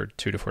you can rent for $2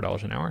 to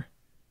 $4 an hour.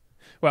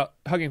 Well,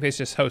 Hugging Face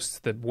just hosts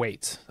the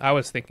weights. I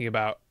was thinking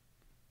about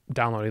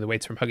downloading the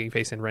weights from Hugging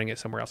Face and running it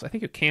somewhere else. I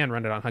think you can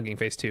run it on Hugging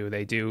Face too.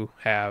 They do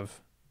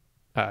have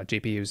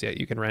GPUs that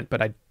you can rent,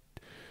 but I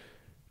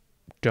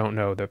don't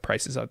know the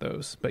prices of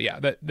those. But yeah,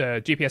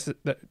 the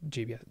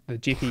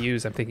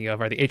GPUs I'm thinking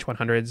of are the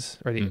H100s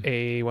or the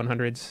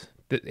A100s.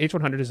 The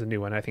H100 is a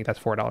new one. I think that's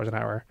 $4 an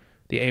hour.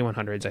 The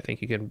A100s I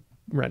think you can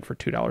rent for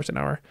 $2 an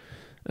hour.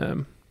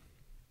 And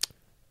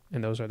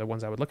those are the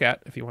ones I would look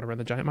at if you want to run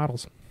the giant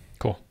models.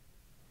 Cool.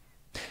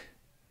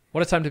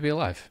 What a time to be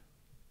alive.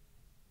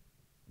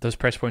 Those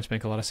price points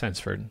make a lot of sense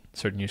for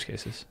certain use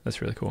cases.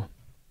 That's really cool.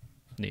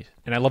 Neat.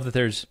 And I love that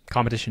there's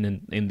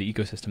competition in the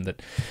ecosystem,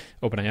 that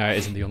OpenAI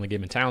isn't the only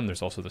game in town.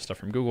 There's also the stuff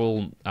from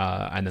Google,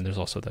 and then there's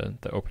also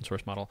the open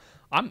source model.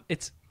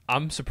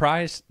 I'm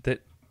surprised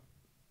that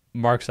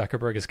Mark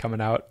Zuckerberg is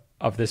coming out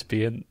of this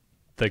being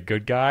the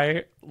good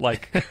guy,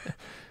 like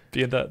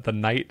being the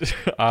knight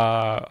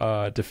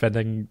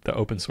defending the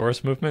open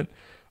source movement.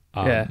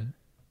 I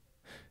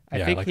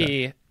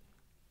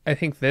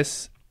think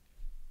this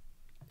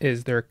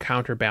is their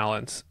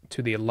counterbalance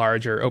to the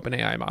larger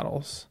OpenAI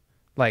models.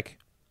 Like,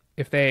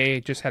 if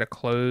they just had a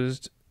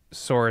closed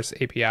source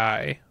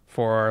API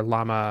for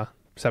Llama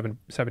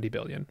 70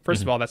 billion,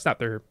 first of all, that's not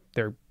their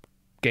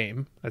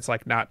game. That's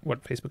like not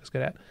what Facebook is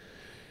good at.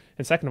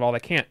 And second of all, they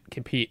can't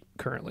compete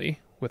currently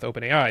with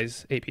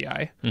OpenAI's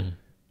API.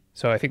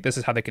 So I think this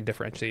is how they can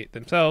differentiate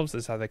themselves.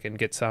 This is how they can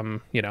get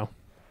some,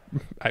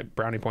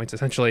 brownie points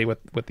essentially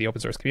with the open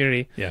source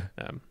community. Yeah.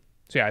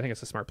 So yeah, I think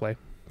it's a smart play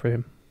for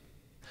him.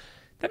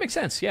 That makes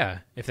sense. Yeah.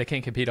 If they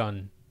can't compete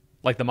on,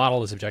 like, the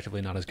model is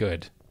objectively not as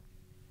good,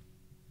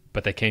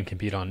 but they can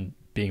compete on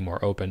being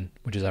more open,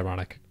 which is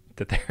ironic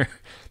that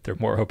they're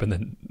more open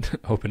than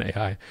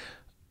OpenAI.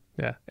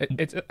 Yeah.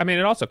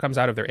 It also comes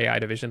out of their AI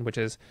division, which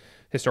has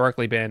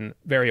historically been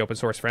very open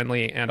source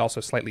friendly and also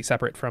slightly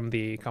separate from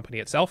the company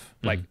itself.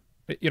 Like,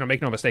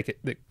 make no mistake,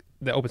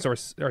 the open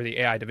source or the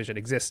AI division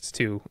exists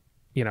to,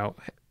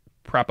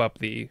 prop up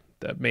the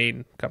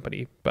main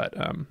company, but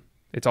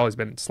it's always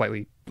been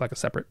slightly like a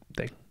separate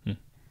thing.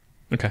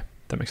 Okay,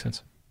 that makes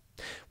sense.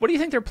 What do you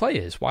think their play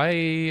is? Why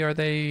are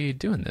they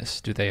doing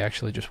this? Do they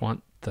actually just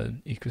want the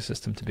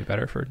ecosystem to be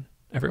better for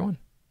everyone?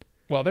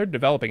 Well, they're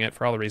developing it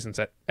for all the reasons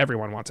that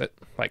everyone wants it.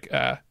 Like,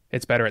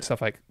 it's better at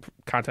stuff like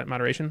content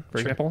moderation, for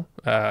example.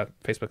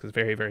 Facebook is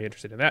very, very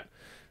interested in that.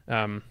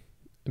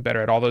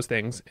 Better at all those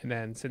things. And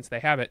then since they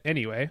have it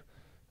anyway,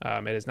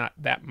 it is not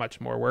that much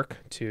more work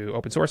to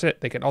open source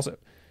it. They can also...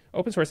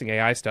 Open sourcing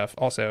AI stuff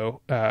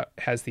also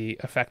has the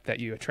effect that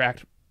you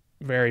attract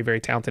very, very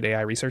talented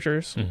AI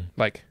researchers.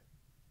 Like,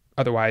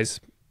 otherwise,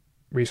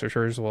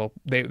 researchers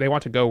they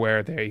want to go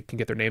where they can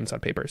get their names on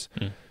papers.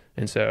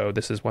 And so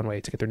this is one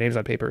way to get their names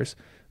on papers.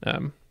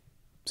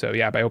 So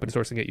yeah, by open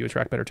sourcing it, you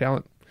attract better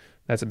talent.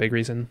 That's a big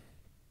reason.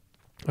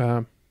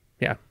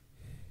 Yeah.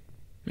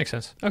 Makes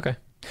sense. Okay.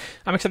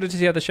 I'm excited to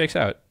see how this shakes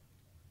out.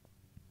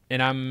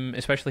 And I'm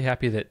especially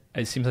happy that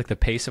it seems like the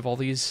pace of all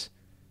these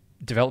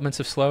developments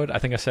have slowed. I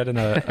think I said in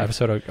an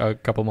episode a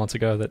couple months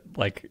ago that,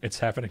 like, it's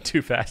happening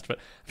too fast, but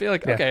I feel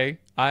like, okay,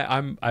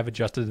 I've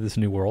adjusted to this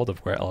new world of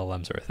where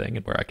LLMs are a thing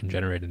and where I can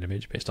generate an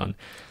image based on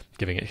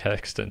giving it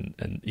text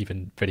and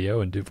even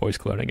video and do voice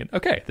cloning. And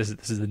okay, this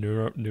is the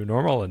new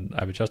normal, and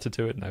I've adjusted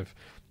to it, and I've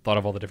thought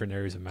of all the different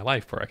areas of my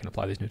life where I can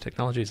apply these new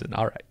technologies. And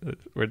all right,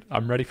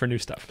 I'm ready for new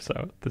stuff.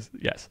 So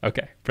yes,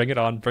 okay, bring it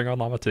on. Bring on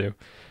Llama 2.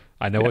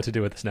 I know what to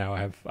do with this now.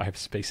 I have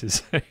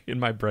spaces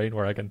in my brain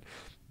where I can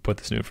put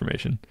this new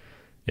information.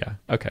 Yeah.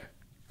 Okay.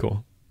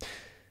 Cool.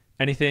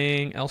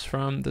 Anything else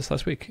from this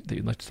last week that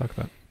you'd like to talk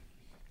about?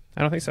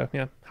 I don't think so.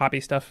 Yeah.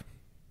 Hobby stuff,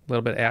 a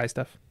little bit of AI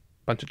stuff,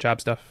 bunch of job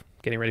stuff,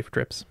 getting ready for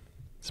trips,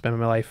 spending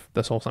my life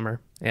this whole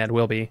summer, and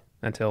will be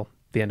until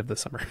the end of the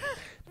summer.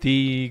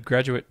 The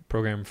graduate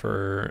program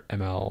for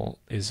ML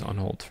is on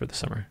hold for the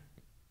summer.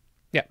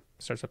 Yeah.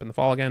 Starts up in the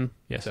fall again.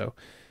 Yes. So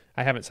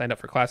I haven't signed up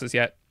for classes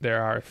yet.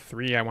 There are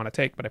 3 I want to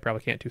take, but I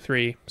probably can't do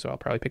 3. So I'll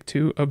probably pick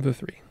 2 of the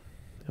 3.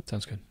 Yep.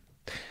 Sounds good.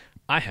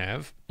 I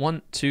have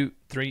 1, 2,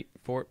 3,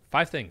 4,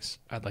 5 things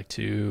I'd like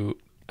to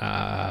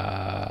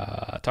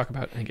talk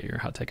about and get your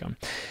hot take on.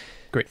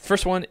 Great.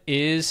 First one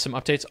is some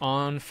updates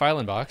on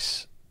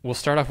FileInbox. We'll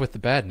start off with the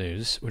bad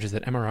news, which is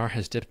that MRR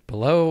has dipped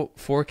below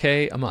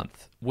 4K a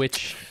month,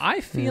 which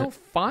I feel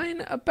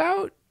fine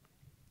about.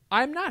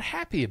 I'm not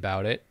happy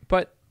about it,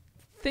 but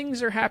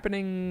things are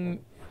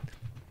happening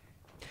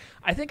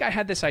I think I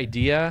had this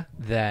idea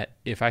that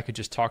if I could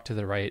just talk to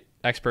the right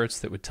experts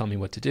that would tell me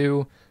what to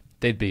do,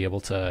 they'd be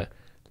able to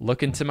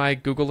look into my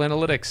Google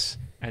Analytics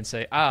and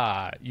say,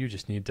 you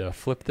just need to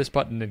flip this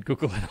button in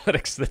Google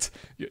Analytics that's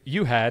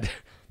you had,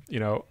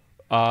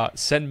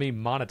 send me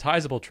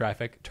monetizable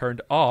traffic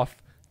turned off.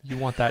 You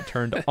want that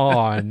turned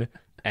on,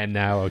 and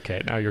now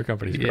your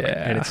company's growing.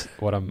 And it's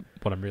what I'm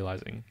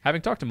realizing,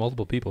 having talked to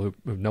multiple people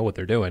who know what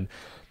they're doing,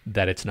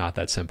 that it's not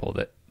that simple.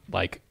 That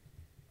like,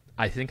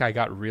 I think I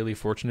got really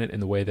fortunate in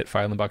the way that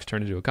FileInbox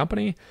turned into a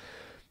company,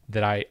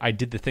 that I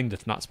did the thing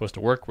that's not supposed to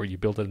work, where you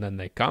build it and then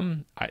they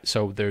come.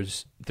 So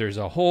there's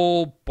a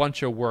whole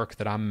bunch of work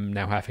that I'm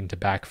now having to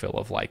backfill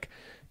of like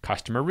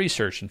customer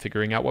research and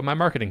figuring out what my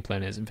marketing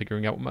plan is and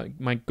figuring out what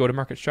my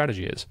go-to-market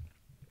strategy is.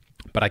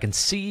 But I can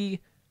see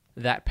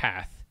that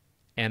path,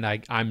 and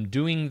I'm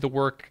doing the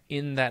work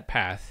in that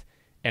path,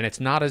 and it's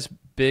not as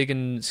big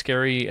and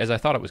scary as I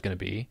thought it was going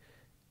to be.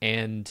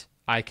 And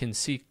I can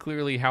see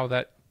clearly how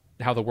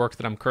the work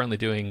that I'm currently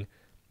doing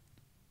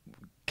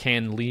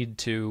can lead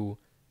to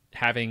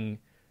having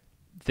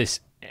this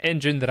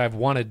engine that I've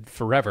wanted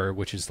forever,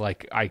 which is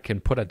like I can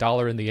put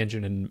 $1 in the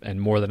engine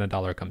and more than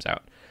 $1 comes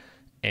out.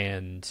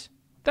 And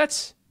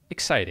that's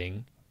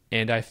exciting.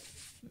 And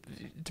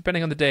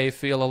depending on the day,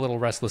 feel a little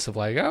restless of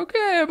like,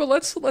 okay, but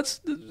let's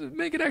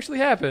make it actually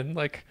happen.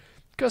 Like,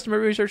 customer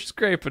research is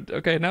great, but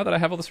okay, now that I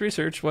have all this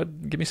research,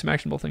 give me some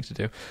actionable things to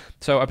do.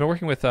 So I've been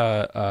working with,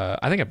 I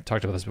think I've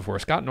talked about this before.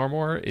 Scott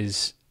Normore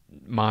is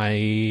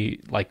my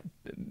like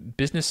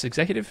business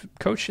executive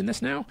coach in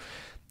this now,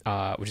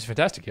 which is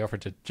fantastic. He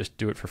offered to just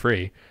do it for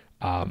free,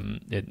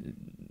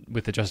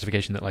 with the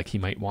justification that like he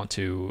might want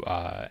to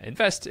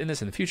invest in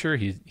this in the future.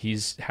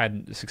 He's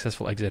had a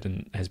successful exit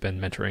and has been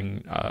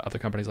mentoring other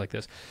companies like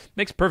this.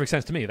 Makes perfect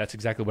sense to me. That's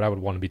exactly what I would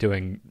want to be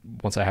doing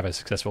once I have a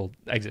successful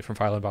exit from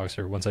FileInbox,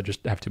 or once I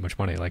just have too much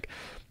money. Like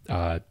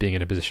being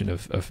in a position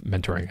of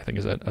mentoring, I think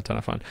is a ton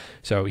of fun.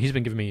 So he's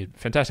been giving me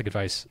fantastic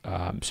advice.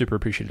 Super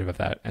appreciative of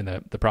that. And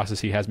the process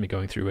he has me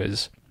going through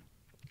is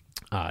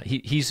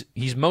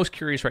he's most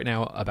curious right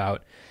now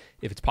about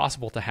if it's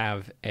possible to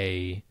have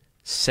a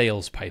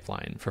sales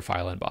pipeline for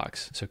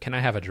FileInbox. So can I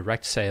have a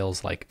direct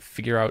sales, like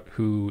figure out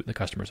who the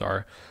customers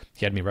are?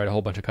 He had me write a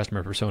whole bunch of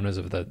customer personas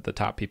of the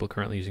top people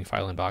currently using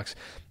FileInbox.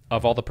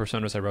 Of all the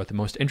personas I wrote, the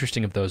most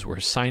interesting of those were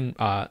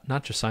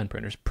not just sign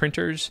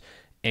printers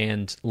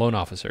and loan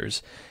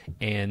officers.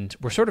 And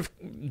we're sort of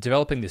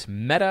developing this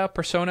meta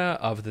persona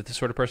of the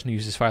sort of person who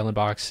uses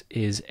FileInbox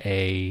is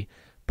a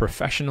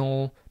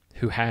professional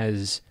who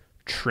has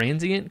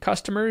transient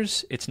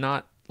customers. It's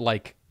not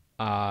like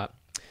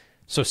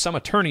so some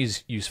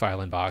attorneys use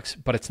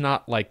FileInbox, but it's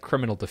not like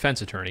criminal defense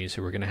attorneys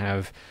who are going to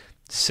have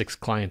 6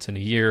 clients in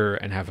a year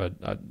and have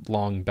a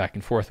long back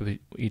and forth with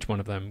each one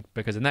of them,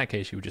 because in that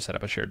case you would just set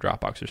up a shared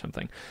Dropbox or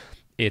something.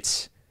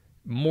 It's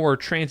more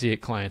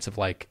transient clients of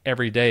like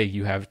every day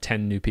you have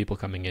 10 new people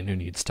coming in who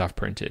need stuff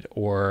printed,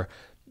 or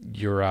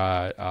you're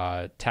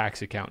a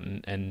tax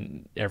accountant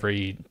and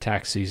every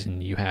tax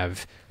season you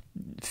have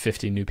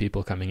 50 new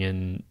people coming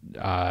in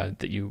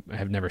that you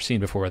have never seen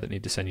before that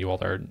need to send you all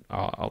their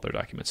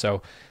documents.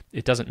 So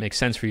it doesn't make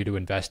sense for you to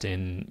invest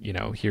in,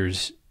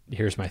 here's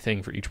my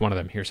thing for each one of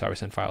them. Here's how I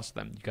send files to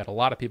them. You've got a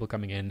lot of people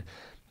coming in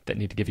that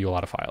need to give you a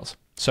lot of files.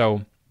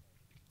 So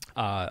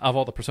of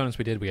all the personas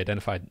we did, we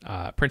identified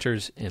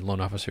printers and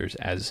loan officers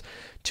as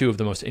 2 of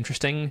the most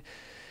interesting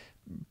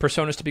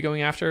personas to be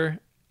going after.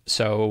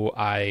 So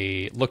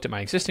I looked at my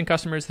existing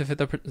customers that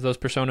fit those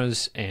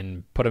personas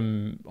and put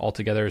them all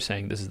together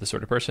saying this is the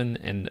sort of person,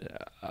 and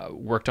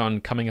worked on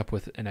coming up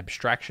with an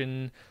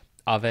abstraction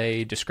of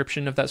a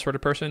description of that sort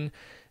of person.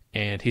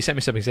 And he sent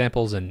me some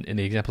examples, and in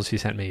the examples he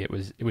sent me, it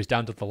was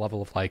down to the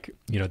level of like,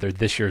 they're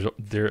this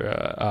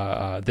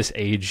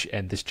age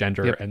and this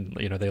gender, yep. And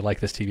they like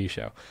this TV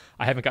show.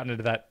 I haven't gotten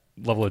into that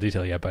level of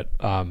detail yet, but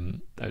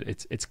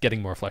it's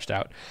getting more fleshed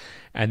out.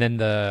 And then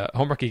the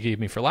homework he gave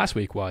me for last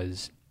week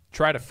was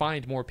try to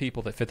find more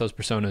people that fit those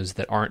personas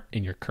that aren't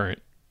in your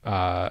current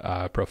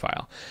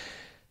profile.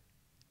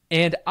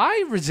 And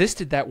I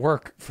resisted that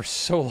work for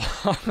so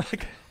long.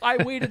 Like,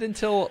 I waited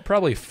until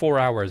probably 4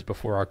 hours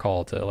before our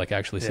call to like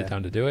actually sit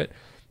down to do it.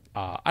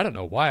 I don't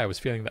know why I was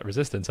feeling that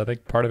resistance. I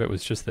think part of it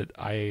was just that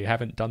I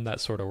haven't done that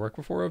sort of work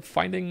before of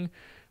finding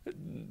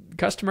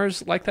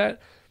customers like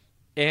that.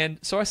 And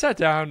so I sat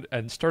down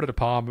and started a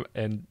POM,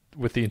 and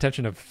with the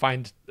intention of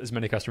find as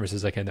many customers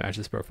as I can to match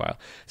this profile.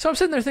 So I'm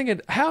sitting there thinking,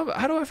 how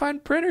do I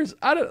find printers?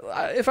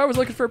 If I was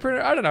looking for a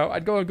printer, I don't know.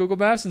 I'd go on Google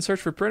Maps and search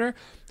for printer.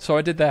 So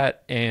I did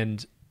that,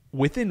 and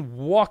within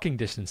walking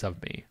distance of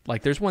me,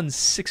 like there's one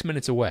 6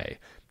 minutes away,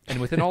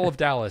 and within all of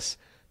Dallas,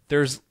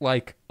 there's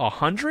like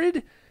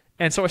 100.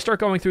 And so I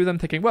start going through them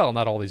thinking, well,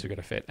 not all these are going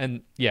to fit.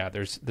 And yeah,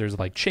 there's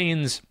like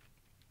chains.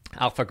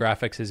 Alpha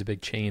Graphics is a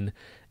big chain,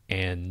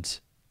 and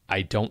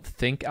I don't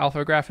think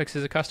Alpha Graphics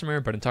is a customer,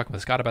 but in talking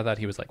with Scott about that,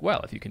 he was like,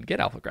 well, if you can get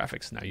Alpha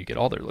Graphics, now you get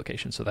all their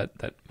locations. So that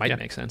might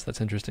make sense.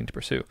 That's interesting to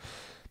pursue.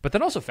 But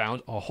then also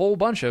found a whole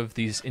bunch of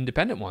these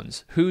independent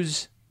ones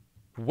whose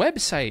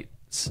websites,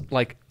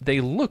 like, they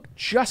look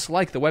just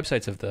like the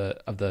websites of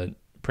the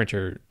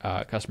printer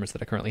customers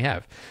that I currently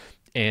have.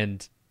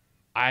 And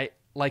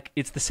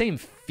it's the same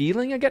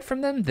feeling I get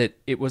from them, that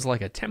it was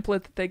like a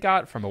template that they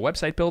got from a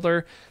website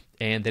builder,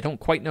 and they don't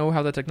quite know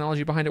how the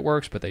technology behind it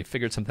works, but they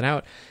figured something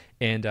out.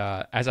 And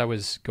as I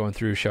was going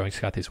through showing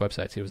Scott these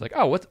websites, he was like,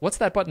 oh, what's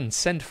that button,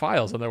 send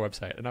files, on their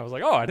website? And I was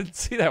like, oh, I didn't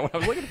see that when I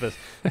was looking at this.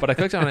 But I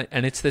clicked on it,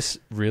 and it's this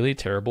really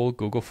terrible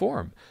Google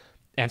form.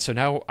 And so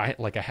now I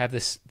have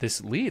this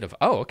lead of,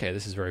 oh, okay,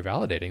 this is very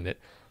validating, that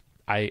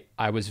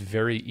I was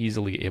very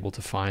easily able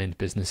to find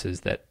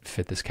businesses that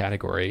fit this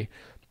category,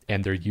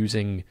 and they're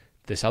using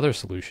this other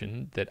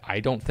solution that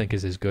I don't think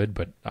is as good,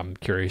 but I'm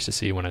curious to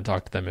see when I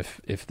talk to them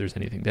if there's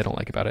anything they don't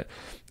like about it,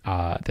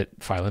 that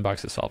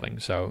FileInbox is solving.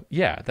 So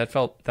yeah, that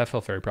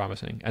felt very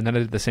promising. And then I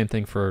did the same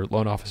thing for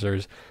loan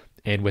officers,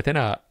 and within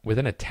a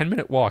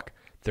 10-minute walk,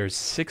 there's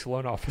 6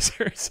 loan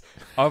officers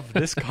of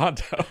this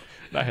condo.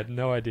 I had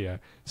no idea.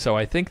 So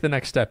I think the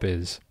next step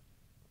is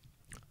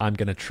I'm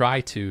going to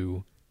try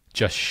to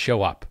just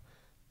show up.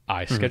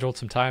 I scheduled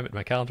some time at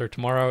my calendar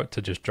tomorrow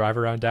to just drive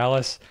around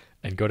Dallas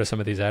and go to some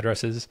of these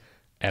addresses,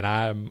 and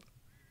I'm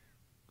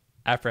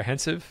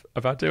apprehensive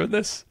about doing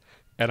this.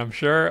 And I'm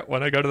sure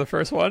when I go to the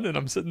first one and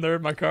I'm sitting there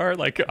in my car,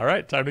 like, all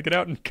right, time to get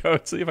out and go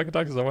and see if I can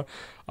talk to someone,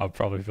 I'll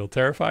probably feel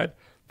terrified.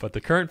 But the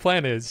current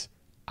plan is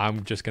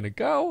I'm just going to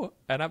go,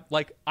 and I'm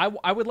like,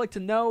 I would like to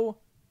know,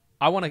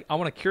 I want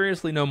to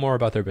curiously know more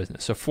about their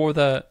business. So for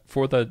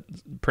the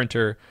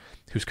printer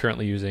who's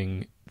currently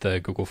using the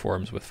Google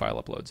Forms with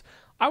file uploads,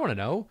 I want to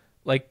know,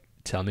 like,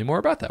 tell me more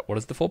about that. What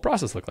does the full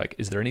process look like?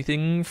 Is there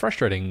anything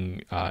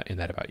frustrating in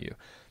that about you?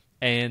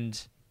 And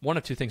one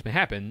of two things may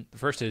happen. The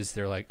first is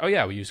they're like, oh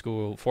yeah, we use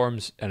Google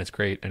Forms and it's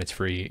great and it's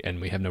free and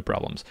we have no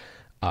problems.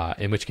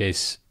 In which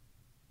case,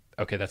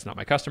 okay, that's not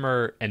my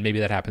customer. And maybe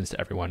that happens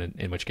to everyone,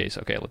 in which case,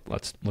 okay,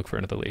 let's look for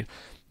another lead.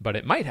 But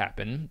it might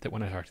happen that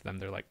when I talk to them,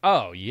 they're like,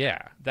 oh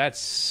yeah, that's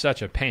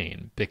such a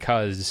pain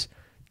because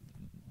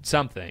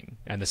something,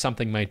 and the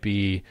something might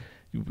be,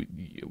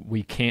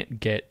 we can't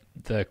get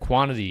the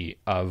quantity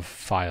of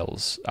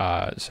files.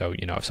 So,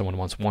 if someone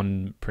wants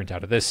 1 print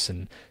out of this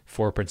and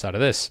 4 prints out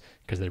of this,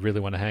 because they really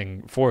want to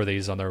hang 4 of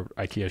these on their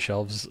IKEA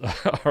shelves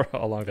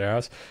along their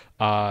house,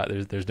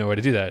 there's no way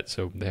to do that.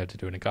 So they have to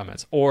do it in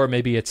comments. Or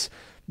maybe it's,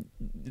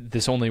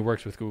 this only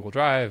works with Google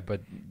Drive,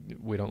 but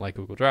we don't like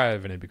Google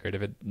Drive, and it'd be great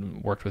if it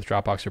worked with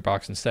Dropbox or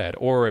Box instead.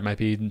 Or it might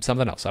be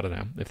something else. I don't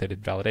know, if they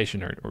did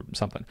validation or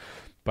something.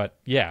 But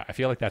yeah, I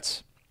feel like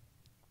it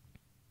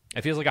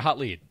feels like a hot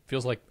lead. It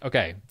feels like,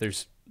 okay,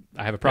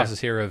 I have a process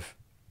here of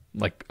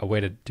like a way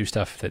to do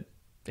stuff that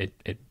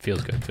it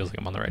feels good. It feels like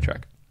I'm on the right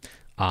track.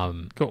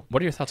 Cool.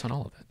 What are your thoughts on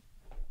all of it?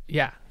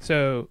 Yeah.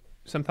 So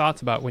some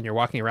thoughts about when you're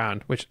walking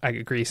around, which I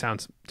agree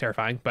sounds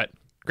terrifying, but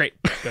great.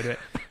 Go do it.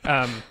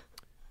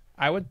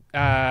 I would,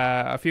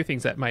 a few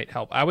things that might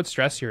help. I would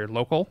stress you're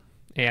local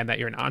and that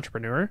you're an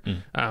entrepreneur.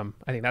 I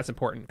think that's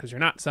important because you're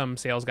not some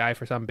sales guy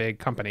for some big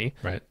company.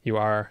 Right. You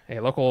are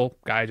a local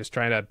guy just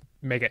trying to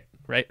make it,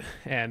 right?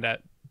 And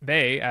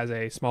they, as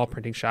a small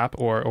printing shop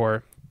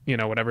or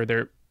whatever,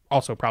 they're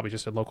also probably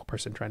just a local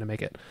person trying to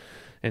make it.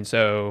 And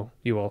so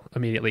you will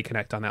immediately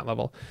connect on that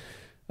level.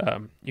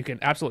 You can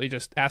absolutely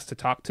just ask to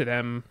talk to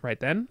them right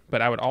then,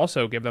 but I would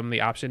also give them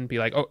the option, be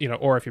like, oh,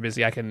 or if you're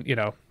busy, I can,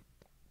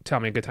 tell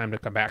me a good time to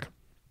come back.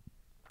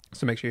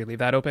 So make sure you leave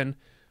that open.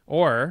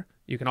 Or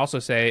you can also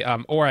say,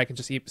 or I can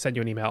just send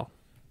you an email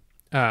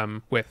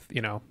with,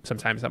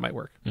 sometimes that might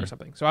work or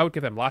something. So I would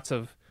give them lots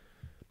of,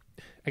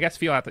 I guess,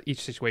 feel out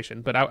each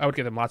situation, but I would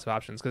give them lots of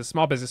options because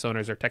small business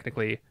owners are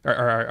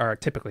are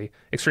typically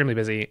extremely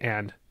busy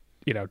and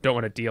don't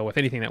want to deal with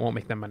anything that won't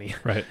make them money.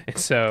 Right. And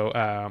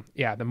so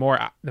the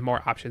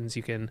more options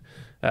you can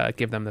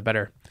give them, the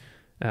better.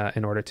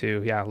 In order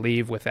to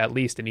leave with at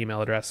least an email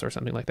address or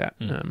something like that.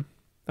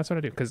 That's what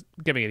I do, because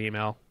giving an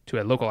email to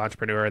a local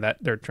entrepreneur that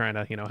they're trying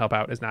to help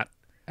out is not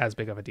as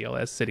big of a deal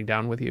as sitting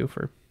down with you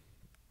for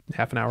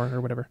half an hour or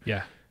whatever.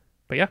 Yeah.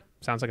 But yeah,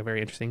 sounds like a very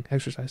interesting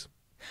exercise.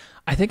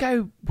 I think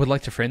I would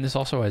like to frame this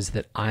also as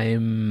that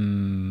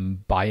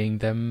I'm buying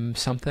them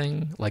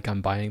something, like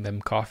I'm buying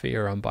them coffee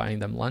or I'm buying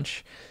them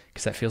lunch,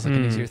 because that feels like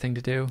an easier thing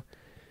to do.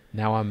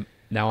 Now I'm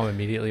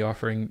immediately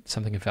offering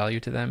something of value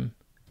to them.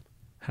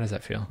 How does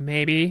that feel?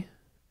 Maybe.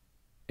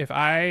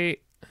 I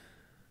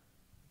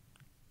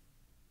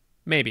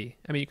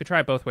mean, you could try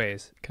it both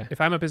ways. Okay.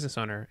 If I'm a business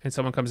owner and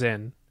someone comes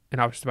in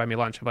and offers to buy me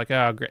lunch, I'm like,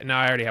 oh, great. No,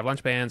 I already have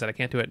lunch plans and I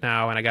can't do it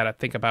now and I got to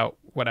think about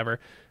whatever.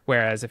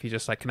 Whereas if you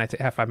just like, can I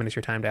have 5 minutes of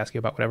your time to ask you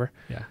about whatever?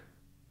 Yeah.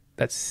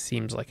 That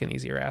seems like an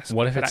easier ask.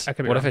 What if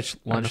it's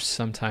lunch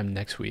sometime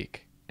next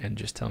week and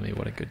just tell me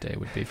what a good day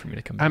would be for me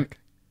to come back?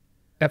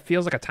 That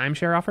feels like a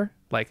timeshare offer.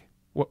 Like,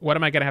 what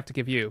am I going to have to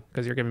give you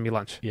because you're giving me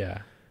lunch? Yeah.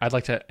 I'd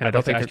like to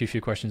ask you a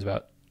few questions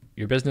about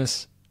your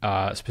business,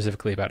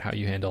 specifically about how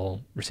you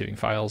handle receiving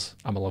files.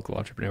 I'm a local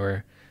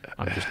entrepreneur.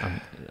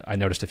 I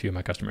noticed a few of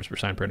my customers were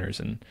sign printers,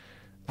 and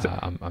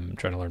I'm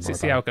trying to learn more.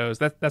 See how it goes.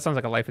 That sounds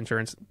like a life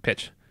insurance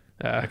pitch.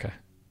 Okay.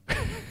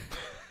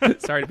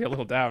 Sorry to be a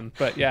little down,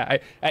 but yeah,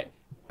 I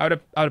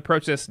would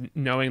approach this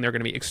knowing they're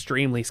going to be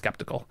extremely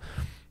skeptical.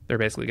 they're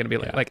basically going to be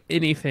like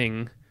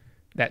anything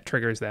that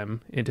triggers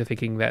them into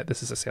thinking that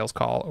this is a sales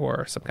call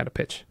or some kind of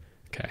pitch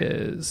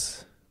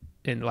is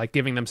in like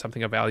giving them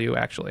something of value.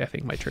 Actually, I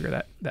think might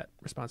trigger that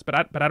response. But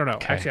I don't know.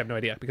 I actually have no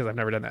idea because I've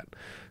never done that.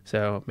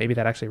 So maybe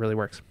that actually really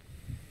works.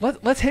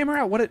 Let's hammer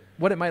out what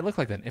it might look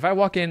like then. If I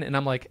walk in and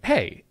I'm like,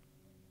 hey,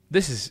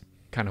 this is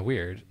kind of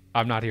weird.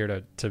 I'm not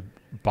here to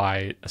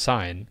buy a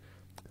sign.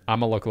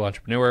 I'm a local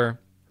entrepreneur.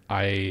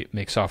 I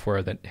make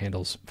software that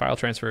handles file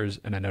transfers,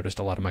 and I noticed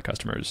a lot of my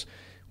customers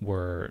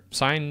were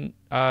sign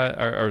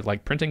or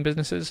like printing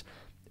businesses,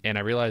 and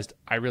I realized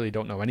I really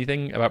don't know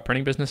anything about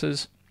printing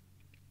businesses.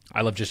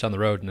 I live just down the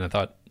road, and I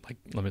thought, like,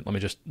 let me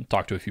just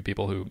talk to a few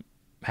people who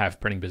have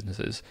printing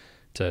businesses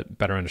to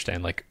better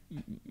understand like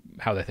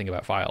how they think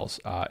about files.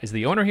 Is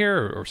the owner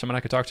here or someone I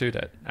could talk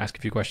to ask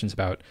a few questions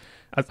about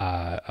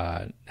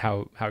how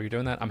you're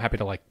doing that? I'm happy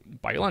to like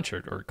buy you lunch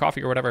or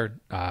coffee or whatever.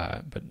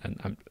 But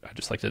I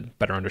just like to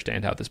better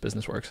understand how this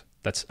business works.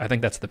 I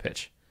think that's the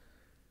pitch.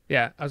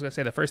 Yeah, I was gonna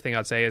say the first thing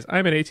I'd say is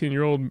I'm an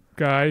 18-year-old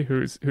guy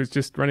who's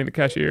just running the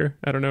cashier.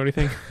 I don't know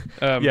anything.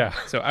 Yeah.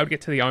 So I would get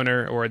to the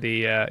owner or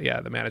the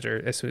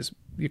manager as soon as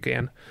you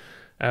can.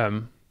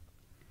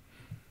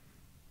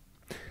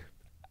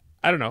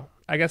 I don't know.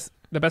 I guess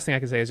the best thing I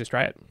can say is just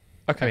try it.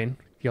 Okay. I mean,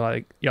 you'll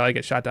like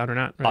get shot down or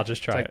not. Right? I'll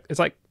just try it. It's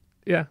like,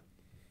 yeah.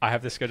 I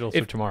have this scheduled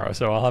for tomorrow,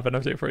 so I'll have an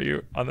update for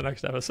you on the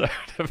next episode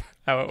of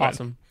how it went.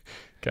 Awesome.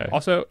 Okay.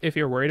 Also, if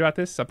you're worried about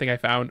this, something I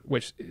found,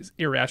 which is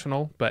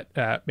irrational, but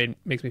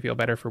makes me feel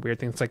better for weird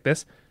things like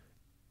this,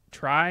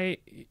 try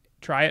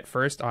it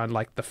first on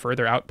like the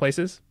further out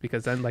places,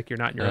 because then like you're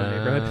not in your own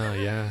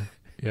neighborhood. Yeah.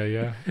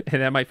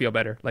 And that might feel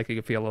better. Like you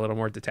could feel a little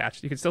more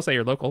detached. You can still say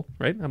you're local,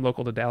 right? I'm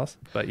local to Dallas,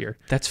 but you're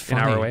that's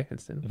funny. An hour away.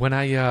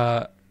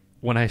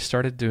 When I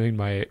started doing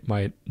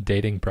my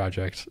dating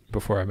project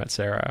before I met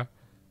Sarah,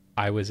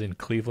 I was in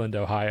Cleveland,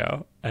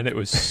 Ohio, and it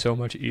was so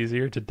much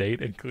easier to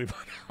date in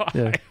Cleveland,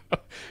 Ohio,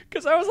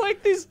 because I was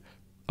like,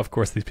 of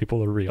course these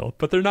people are real,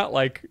 but they're not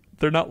like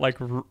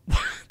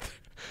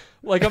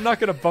like I'm not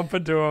gonna bump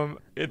into them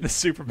in the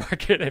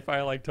supermarket if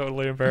I like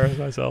totally embarrass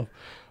myself,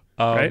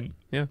 right?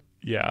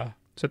 Yeah.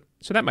 So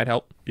that might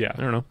help. Yeah.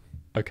 I don't know.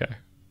 Okay.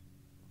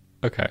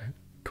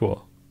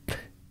 Cool.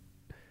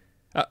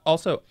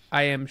 Also,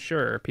 I am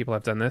sure people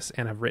have done this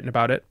and have written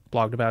about it,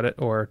 blogged about it,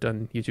 or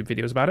done YouTube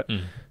videos about it.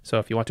 So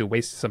if you want to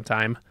waste some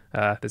time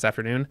this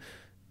afternoon,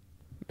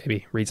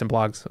 maybe read some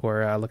blogs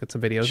or look at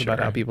some videos about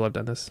how people have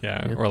done this.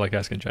 Yeah, or like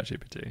asking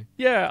ChatGPT.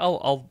 Yeah,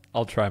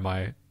 I'll try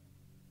my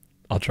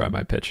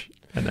pitch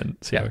and then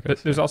see how it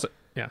goes. There's also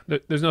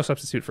there's no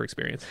substitute for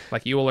experience.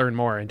 Like you will learn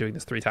more in doing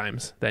this 3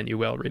 times than you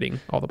will reading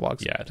all the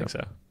blogs. Yeah, I think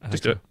so.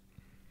 Just do it.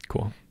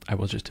 Cool. I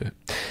will just do it.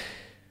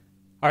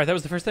 All right, that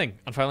was the first thing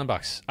on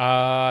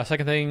FileInbox.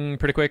 Second thing,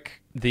 pretty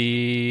quick.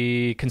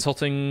 The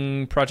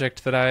consulting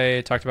project that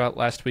I talked about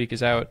last week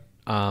is out.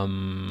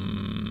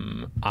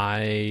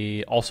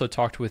 I also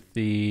talked with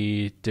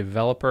the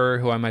developer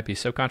who I might be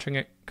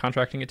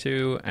subcontracting it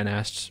to, and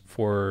asked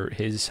for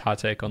his hot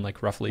take on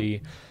like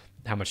roughly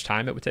how much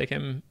time it would take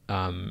him.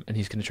 And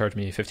he's going to charge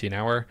me $50 an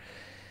hour.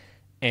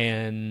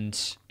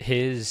 And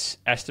his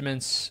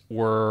estimates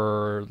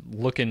were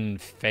looking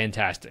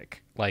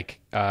fantastic. Like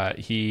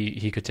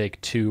he could take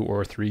 2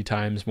 or 3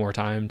 times more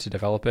time to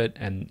develop it,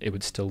 and it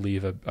would still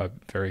leave a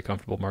very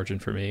comfortable margin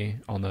for me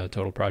on the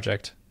total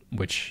project,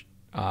 which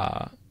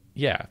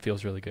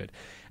feels really good.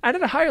 And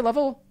at a higher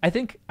level, I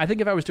think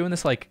if I was doing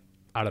this like,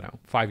 I don't know,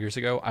 5 years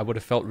ago, I would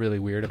have felt really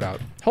weird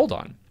about, hold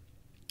on,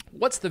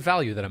 what's the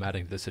value that I'm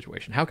adding to this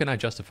situation? How can I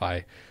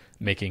justify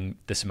making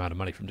this amount of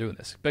money from doing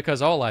this?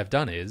 Because all I've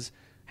done is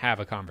have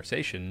a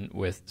conversation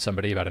with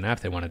somebody about an app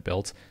they wanted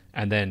built,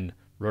 and then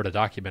wrote a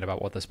document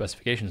about what the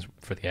specifications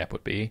for the app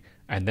would be,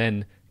 and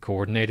then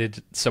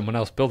coordinated someone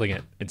else building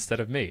it instead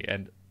of me.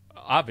 And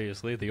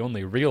obviously the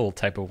only real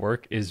type of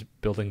work is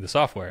building the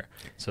software.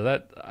 So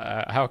that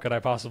how could I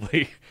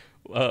possibly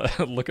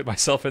look at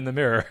myself in the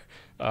mirror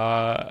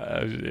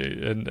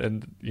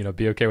and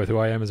be okay with who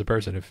I am as a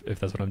person if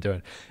that's what I'm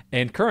doing?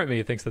 And current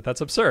me thinks that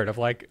that's absurd. Of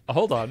like,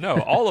 hold on,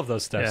 no, all of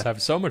those steps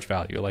have so much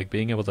value. Like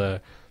being able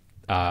to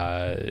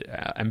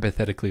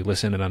empathetically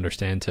listen and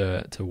understand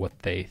to what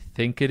they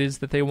think it is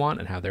that they want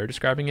and how they're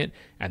describing it,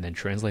 and then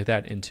translate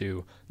that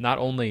into not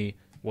only,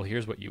 well,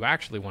 here's what you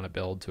actually want to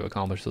build to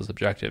accomplish those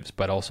objectives,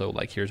 but also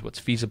like, here's what's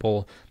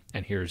feasible,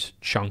 and here's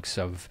chunks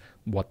of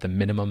what the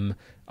minimum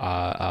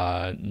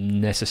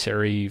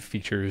necessary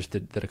features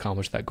that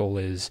accomplish that goal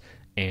is,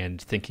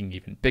 and thinking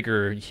even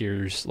bigger,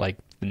 here's like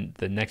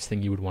the next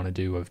thing you would want to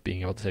do of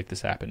being able to take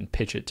this app and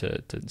pitch it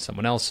to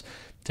someone else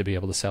to be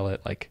able to sell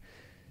it. Like,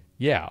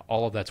 yeah,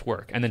 all of that's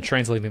work. And then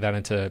translating that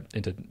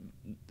into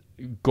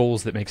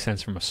goals that make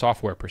sense from a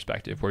software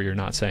perspective, where you're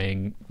not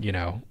saying,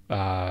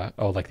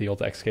 like the old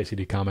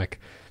XKCD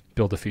comic,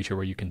 build a feature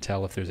where you can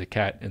tell if there's a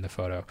cat in the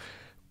photo,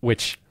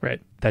 which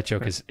that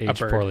joke is aged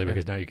poorly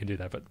because now you can do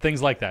that. But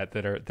things like that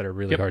are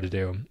really hard to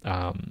do,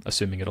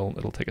 assuming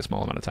it'll take a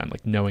small amount of time,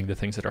 like knowing the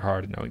things that are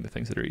hard and knowing the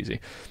things that are easy.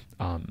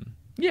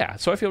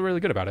 So I feel really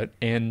good about it.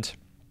 And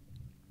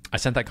I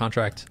sent that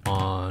contract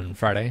on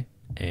Friday,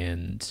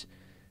 and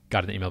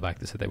got an email back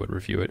that said they would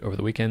review it over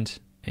the weekend,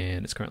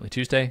 and it's currently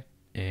Tuesday,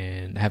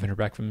 and I haven't heard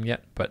back from them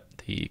yet, but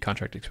the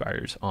contract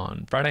expires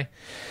on Friday.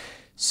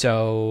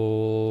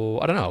 So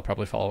I don't know. I'll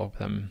probably follow up with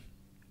them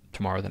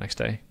tomorrow or the next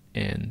day,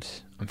 and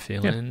I'm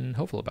feeling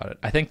hopeful about it.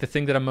 I think the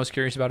thing that I'm most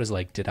curious about is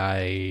like, did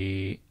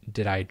I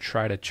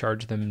try to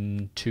charge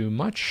them too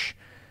much?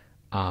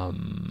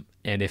 And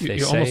if they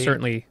say, almost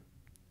certainly,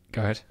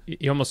 go ahead.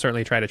 You almost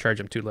certainly try to charge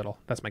them too little.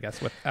 That's my guess,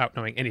 without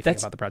knowing anything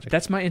about the project.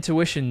 That's my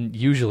intuition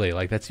usually.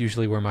 Like that's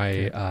usually where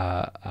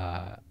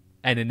my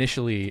and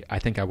initially I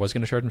think I was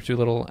going to charge them too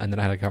little, and then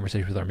I had a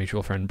conversation with our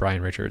mutual friend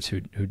Brian Richards,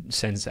 who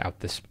sends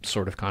out this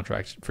sort of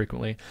contract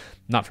frequently,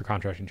 not for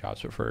contracting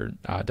jobs, but for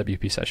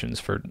WP sessions,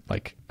 for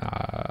like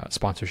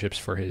sponsorships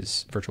for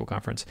his virtual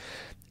conference.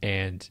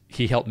 And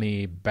he helped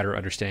me better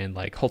understand,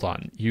 like, hold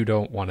on, you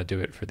don't want to do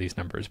it for these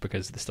numbers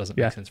because this doesn't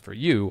make sense for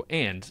you.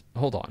 And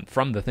hold on,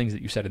 from the things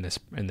that you said in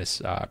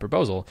this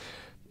proposal,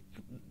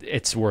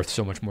 it's worth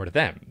so much more to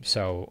them.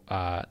 So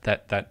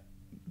that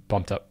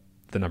bumped up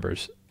the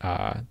numbers.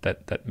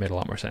 That made a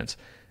lot more sense.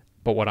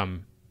 But what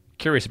I'm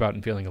curious about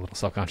and feeling a little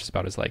self-conscious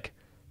about is like,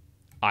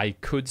 I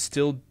could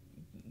still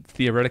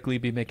theoretically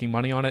be making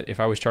money on it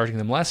if I was charging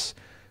them less,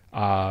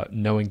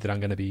 knowing that I'm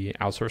going to be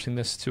outsourcing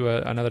this to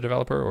another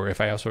developer, or if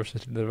I outsource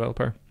it to the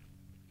developer.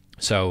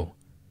 So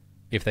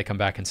if they come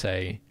back and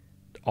say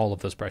all of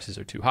those prices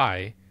are too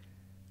high,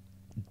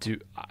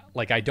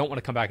 I don't want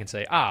to come back and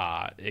say,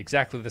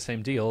 exactly the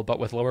same deal, but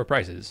with lower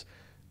prices,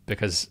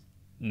 because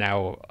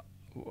now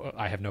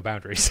I have no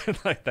boundaries.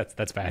 Like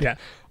that's bad. Yeah.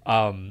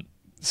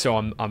 So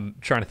I'm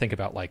trying to think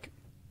about like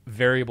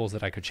variables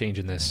that I could change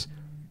in this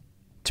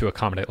to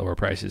accommodate lower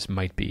prices.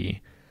 Might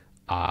be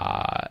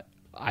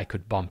I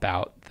could bump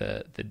out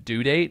the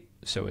due date,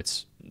 so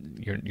it's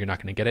you're not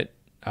going to get it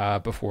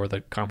before the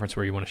conference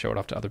where you want to show it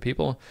off to other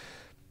people.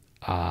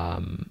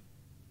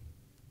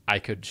 I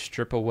could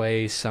strip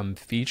away some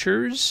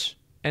features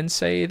and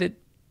say that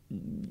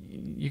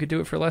you could do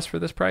it for less for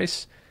this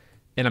price.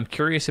 And I'm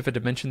curious if a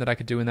dimension that I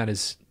could do in that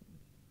is,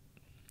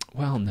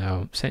 well,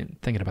 no,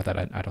 thinking about that,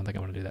 I don't think I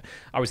want to do that.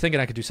 I was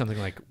thinking I could do something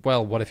like,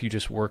 well, what if you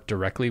just work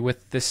directly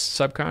with this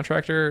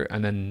subcontractor,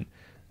 and then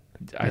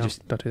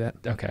don't do that.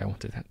 Okay, I won't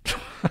do that.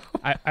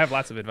 I have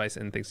lots of advice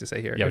and things to say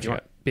here.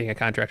 Yeah, being a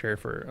contractor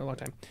for a long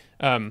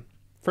time.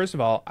 First of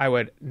all, I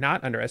would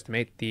not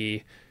underestimate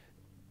the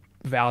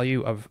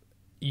value of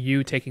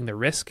you taking the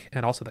risk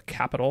and also the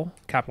capital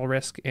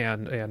risk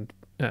and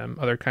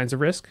other kinds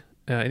of risk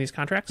in these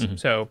contracts. Mm-hmm.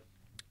 So,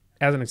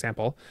 as an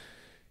example,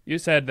 you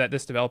said that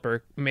this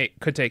developer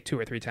could take 2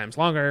 or 3 times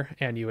longer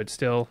and you would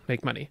still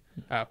make money.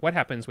 What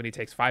happens when he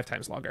takes 5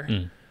 times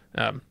longer?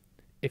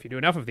 If you do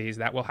enough of these,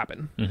 that will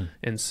happen. Mm-hmm.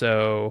 And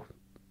so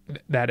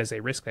that is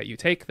a risk that you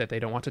take that they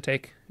don't want to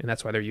take. And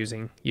that's why they're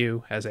using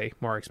you as a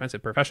more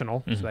expensive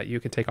professional, so that you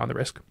can take on the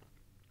risk.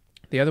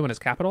 The other one is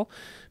capital.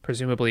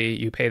 Presumably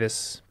you pay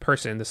this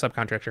person, the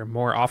subcontractor,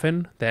 more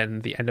often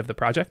than the end of the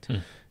project.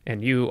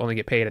 And you only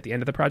get paid at the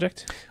end of the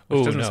project,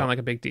 which doesn't sound like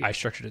a big deal. I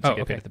structured it to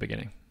get paid at the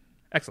beginning.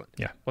 Excellent.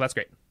 Yeah. Well, that's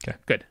great. Okay.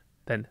 Good.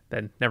 Then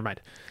never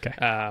mind.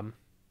 Okay.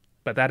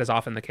 But that is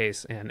often the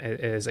case, and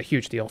it is a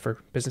huge deal for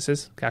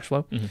businesses, cash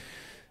flow.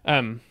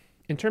 Mm-hmm.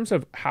 In terms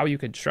of how you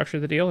could structure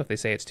the deal, if they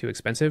say it's too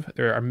expensive,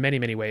 there are many,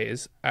 many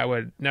ways. I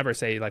would never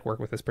say, like, work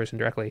with this person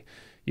directly.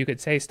 You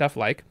could say stuff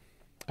like,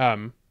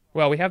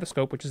 well, we have the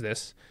scope, which is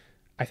this.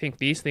 I think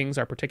these things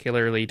are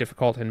particularly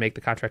difficult and make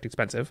the contract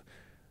expensive.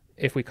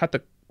 If we cut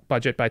the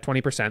budget by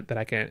 20%, that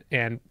I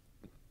can,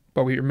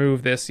 but we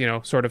remove this,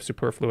 sort of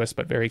superfluous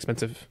but very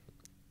expensive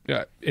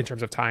in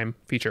terms of time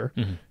feature,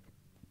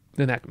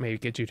 then that may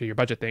get you to your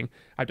budget thing.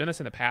 I've done this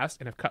in the past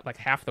and I've cut like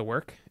half the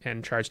work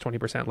and charged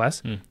 20%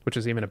 less, which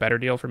is even a better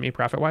deal for me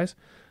profit-wise.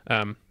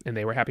 And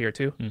they were happier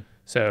too.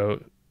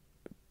 So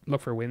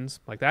look for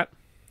wins like that.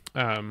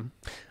 An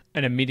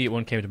immediate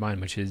one came to mind,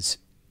 which is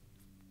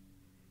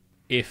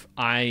if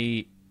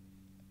I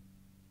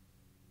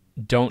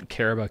don't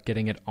care about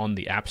getting it on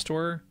the App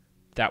Store,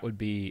 that would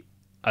be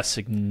a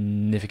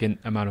significant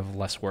amount of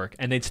less work,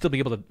 and they'd still be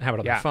able to have it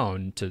on their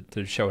phone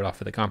to show it off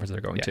for the conference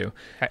they're going to.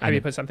 Have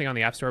you put something on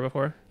the App Store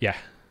before? Yeah.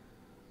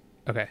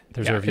 Okay.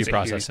 There's a review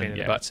process, and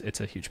it's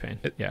a huge pain.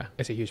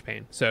 It's a huge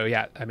pain. So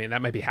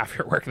that might be half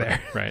your work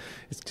there. Right.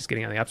 It's just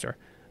getting on the App Store.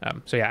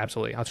 So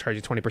absolutely, I'll charge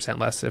you 20%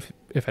 less if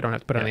I don't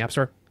have to put it on the App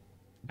Store.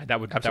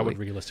 That would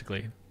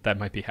realistically, that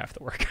might be half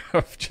the work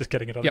of just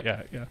getting it on.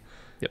 Yep.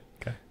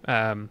 Okay.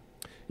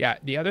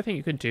 The other thing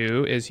you can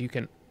do is you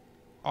can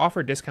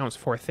offer discounts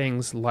for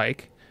things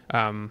like,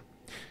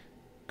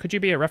 could you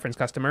be a reference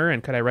customer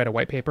and could I write a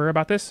white paper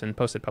about this and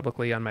post it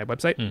publicly on my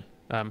website?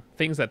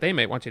 Things that they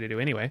may want you to do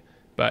anyway,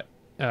 but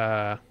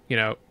and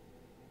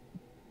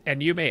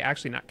you may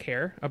actually not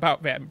care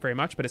about that very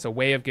much, but it's a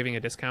way of giving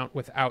a discount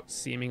without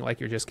seeming like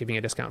you're just giving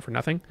a discount for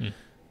nothing.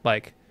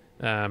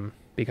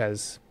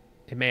 Because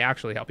it may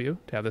actually help you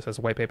to have this as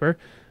a white paper.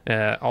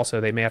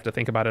 Also, they may have to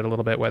think about it a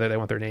little bit, whether they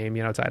want their name,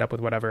 tied up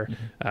with whatever.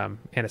 And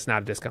it's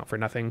not a discount for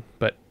nothing,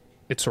 but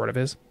it sort of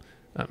is.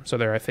 So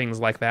there are things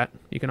like that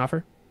you can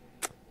offer.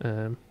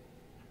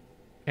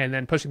 And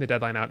then pushing the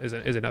deadline out is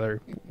another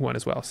one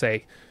as well.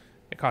 Say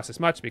it costs this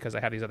much because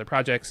I have these other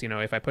projects.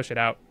 If I push it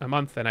out a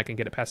month, then I can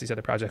get it past these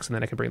other projects, and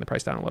then I can bring the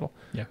price down a little.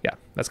 Yeah,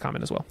 that's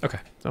common as well. Okay,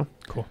 so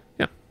cool.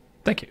 Yeah,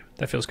 thank you.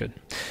 That feels good.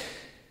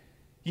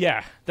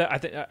 Yeah, I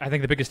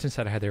think the biggest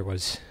insight I had there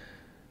was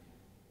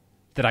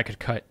that I could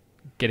cut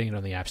getting it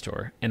on the App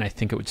Store, and I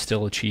think it would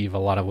still achieve a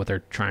lot of what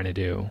they're trying to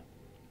do,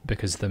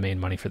 because the main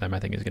money for them, I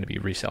think, is going to be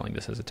reselling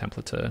this as a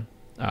template to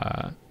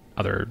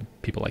other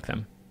people like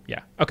them.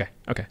 Yeah. Okay.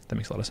 That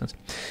makes a lot of sense.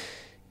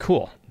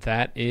 Cool.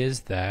 That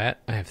is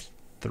that. I have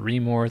 3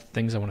 more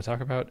things I want to talk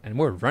about, and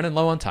we're running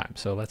low on time.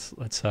 So let's.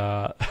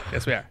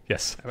 Yes, we are.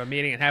 Yes. I have a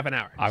meeting in half an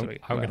hour. I'm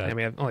gonna. And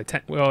we have only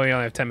 10. We only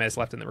have 10 minutes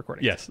left in the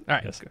recording. Yes. All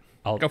right. Yes. Good.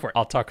 Go for it.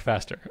 I'll talk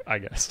faster, I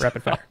guess.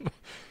 Rapid fire.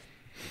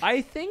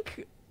 I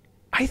think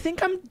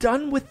I'm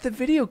done with the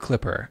video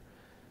clipper.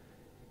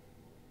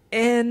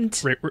 And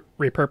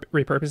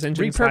repurpose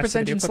engine. Repurpose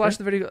engine /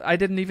 the video. I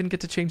didn't even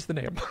get to change the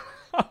name.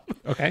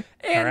 Okay.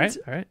 And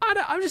all right.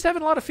 I'm just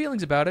having a lot of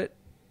feelings about it,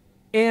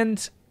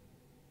 and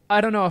I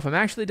don't know if I'm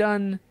actually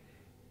done.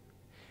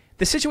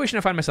 The situation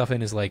I find myself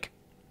in is like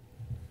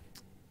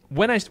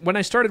when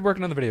I started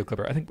working on the video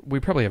clipper. I think we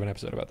probably have an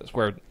episode about this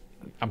where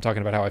I'm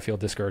talking about how I feel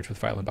discouraged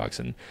with FileInbox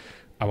and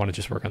I want to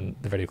just work on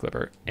the video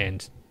clipper.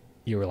 And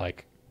you were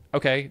like,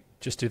 "Okay,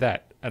 just do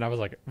that." And I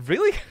was like,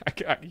 "Really?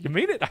 You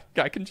mean it?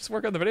 I can just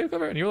work on the video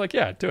clipper?" And you were like,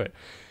 "Yeah, do it."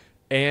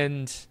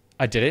 And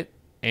I did it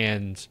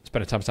and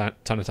spent a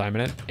ton of time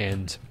in it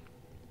and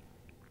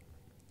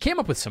came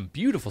up with some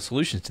beautiful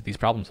solutions to these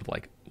problems of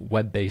like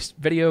web-based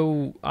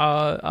video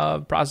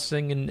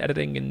processing and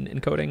editing and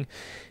encoding,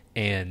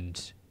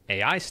 and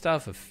AI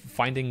stuff of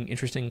finding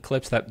interesting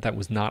clips that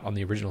was not on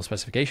the original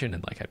specification,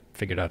 and like I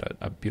figured out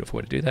a beautiful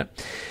way to do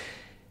that.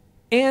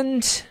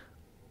 And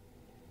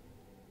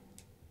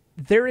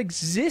there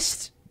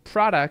exist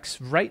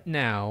products right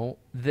now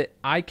that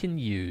I can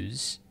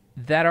use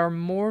that are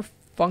more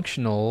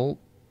functional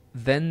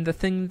than the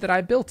thing that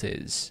I built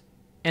is.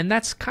 And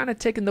that's kind of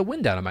taken the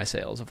wind out of my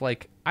sails of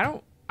like, I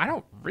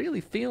don't really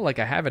feel like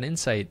I have an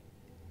insight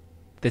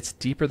that's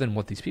deeper than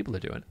what these people are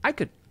doing. I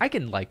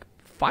can like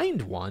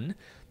find one.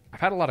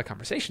 I've had a lot of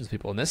conversations with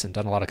people on this and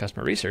done a lot of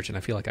customer research, and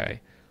I feel like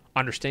I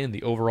understand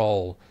the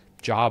overall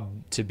job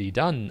to be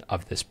done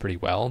of this pretty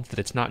well, that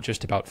it's not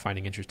just about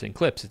finding interesting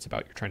clips, it's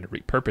about you're trying to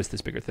repurpose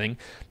this bigger thing.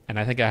 And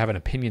I think I have an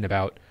opinion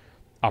about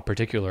a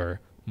particular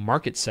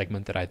market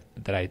segment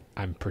that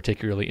I'm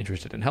particularly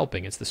interested in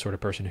helping. It's the sort of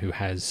person who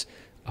has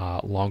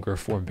longer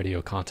form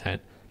video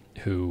content,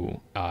 who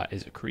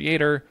is a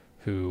creator,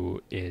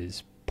 who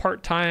is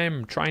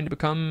part-time, trying to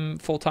become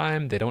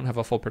full-time. They don't have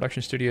a full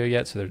production studio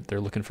yet, so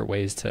they're looking for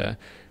ways to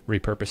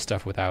repurpose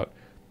stuff without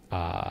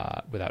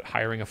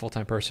hiring a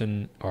full-time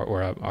person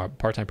or a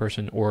part-time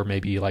person, or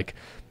maybe like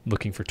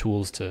looking for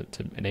tools to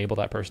enable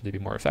that person to be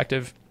more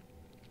effective.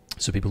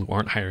 So people who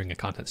aren't hiring a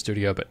content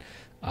studio but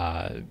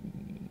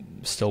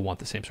still want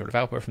the same sort of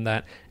output from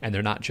that, and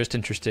they're not just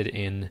interested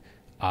in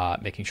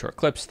making short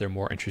clips. They're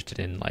more interested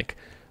in like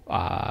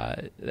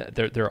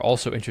they're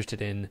also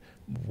interested in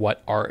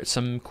what are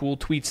some cool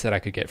tweets that I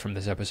could get from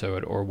this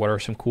episode, or what are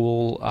some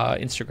cool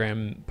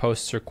Instagram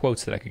posts or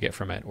quotes that I could get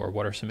from it, or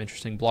what are some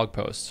interesting blog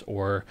posts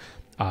or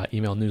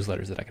email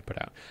newsletters that I could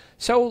put out.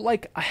 So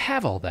like I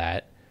have all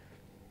that,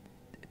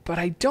 but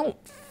I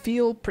don't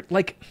feel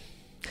like,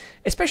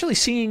 especially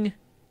seeing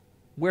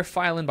where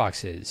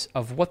FileInbox is,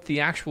 of what the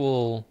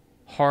actual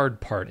hard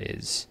part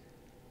is.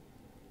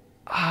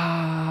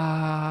 I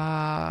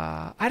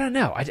don't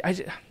know.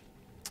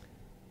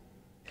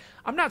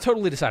 I'm not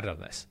totally decided on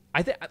this.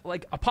 I think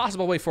like a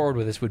possible way forward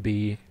with this would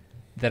be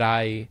that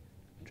I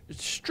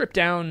strip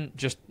down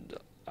just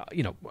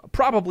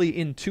probably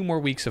in 2 more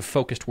weeks of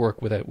focused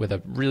work with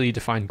a really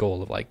defined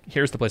goal of like,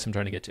 here's the place I'm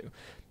trying to get to.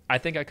 I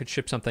think I could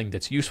ship something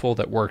that's useful,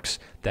 that works,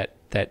 that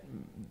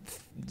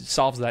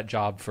solves that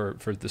job for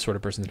the sort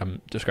of person that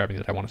I'm describing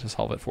that I wanted to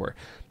solve it for.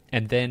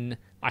 And then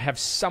I have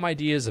some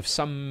ideas of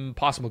some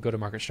possible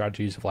go-to-market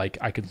strategies of like,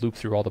 I could loop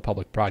through all the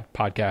public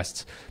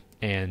podcasts,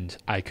 and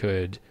I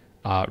could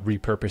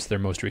repurpose their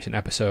most recent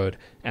episode,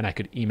 and I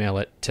could email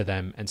it to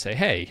them and say,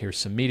 hey, here's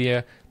some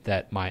media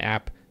that my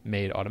app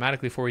made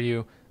automatically for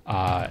you.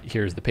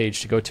 Here's the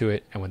page to go to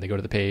it. And when they go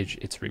to the page,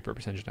 it's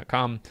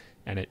repurposeengine.com,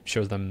 and it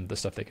shows them the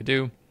stuff they could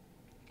do.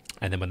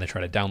 And then when they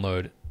try to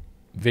download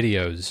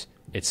videos,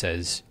 it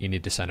says you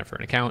need to sign up for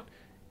an account,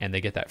 and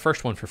they get that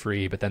first one for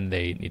free, but then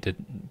they need to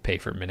pay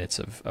for minutes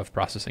of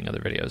processing other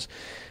videos.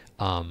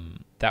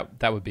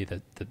 That would be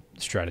the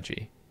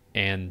strategy.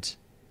 And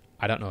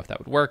I don't know if that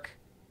would work.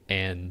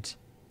 And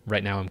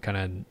right now I'm kind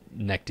of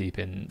neck deep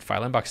in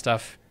FileInbox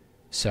stuff.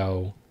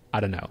 So I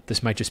don't know.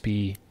 This might just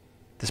be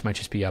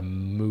a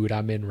mood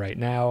I'm in right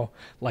now.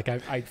 Like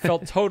I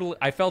felt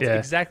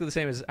exactly the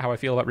same as how I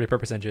feel about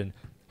Repurpose Engine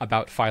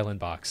about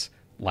FileInbox,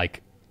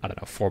 like, I don't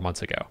know, 4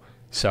 months ago.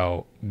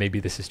 So maybe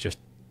this is just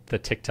the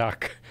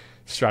TikTok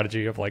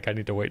strategy of like, I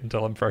need to wait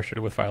until I'm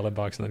frustrated with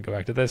FileInbox and then go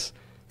back to this.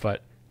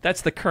 But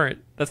that's the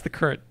current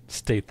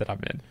state that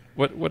I'm in.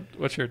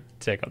 What's your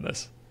take on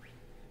this?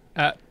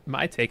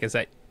 My take is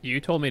that You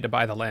told me to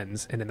buy the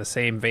lens, and in the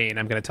same vein,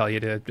 I'm going to tell you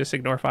to just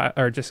ignore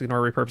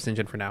repurpose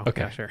engine for now.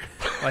 Okay, yeah, sure.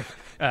 Like,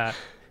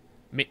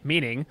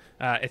 meaning,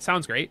 it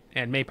sounds great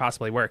and may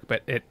possibly work,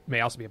 but it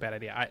may also be a bad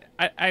idea.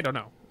 I don't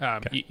know.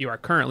 Okay. You are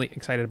currently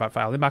excited about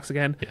FileInbox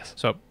again, yes.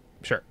 So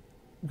sure,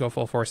 go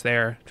full force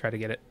there. Try to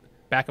get it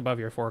back above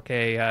your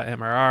 4K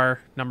MRR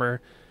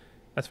number.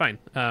 That's fine.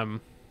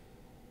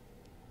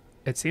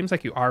 It seems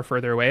like you are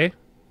further away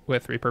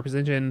with repurpose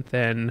engine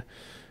than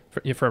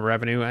from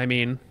revenue. I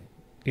mean,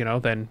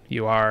 then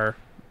you are.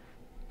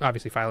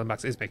 Obviously,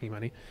 FileInbox is making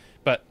money,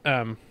 but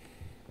I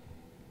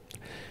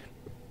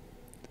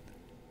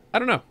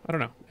don't know,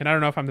 and I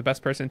don't know if I'm the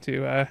best person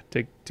to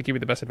give you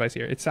the best advice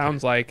here. It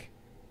sounds like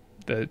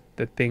the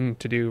thing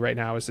to do right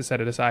now is to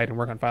set it aside and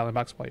work on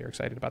FileInbox while you're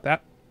excited about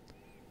that.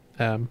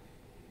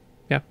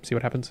 Yeah, see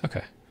what happens.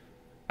 Okay.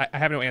 I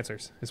have no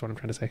answers, is what I'm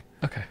trying to say.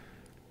 Okay.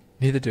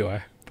 Neither do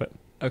I, but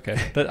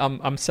okay. But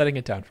I'm setting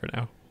it down for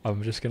now.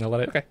 I'm just gonna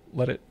let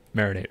it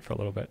marinate for a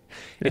little bit.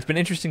 Yeah. It's been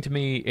interesting to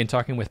me in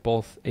talking with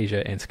both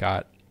Asia and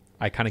Scott.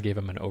 I kind of gave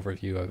them an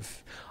overview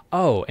of,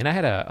 and I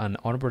had an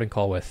onboarding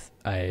call with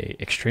a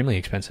extremely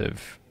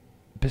expensive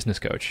business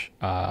coach.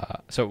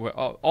 So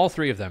all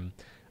three of them,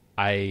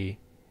 I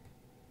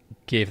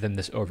gave them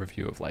this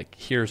overview of like,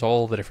 here's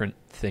all the different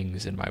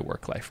things in my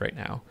work life right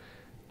now.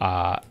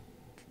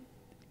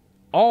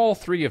 All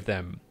three of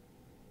them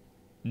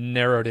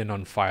narrowed in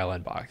on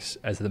FileInbox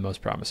as the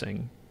most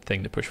promising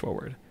thing to push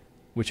forward,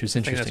 which was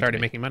interesting. That's already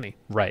making money,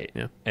 right?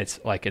 Yeah, it's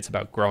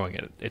about growing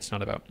it. It's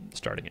not about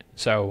starting it.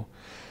 So,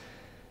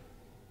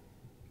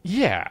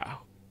 yeah,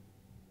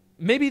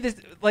 maybe this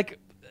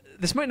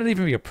might not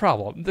even be a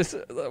problem. This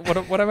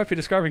what I might be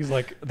describing is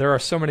like there are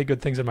so many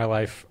good things in my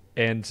life,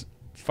 and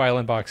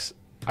FileInbox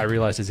I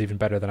realized is even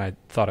better than I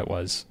thought it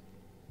was.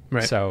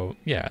 Right. So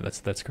yeah,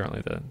 that's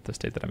currently the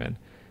state that I'm in.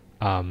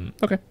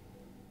 Okay.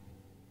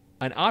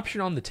 An option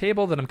on the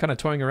table that I'm kind of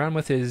toying around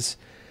with is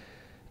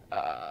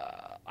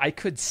I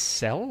could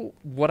sell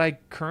what I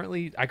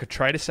could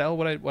try to sell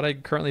what I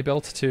currently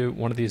built to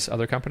one of these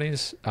other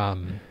companies.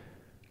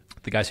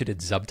 The guys who did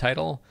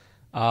Zubtitle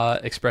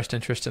expressed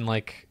interest in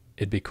like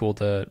it'd be cool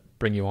to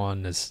bring you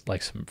on as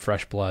like some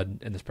fresh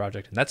blood in this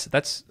project, and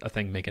that's a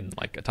thing making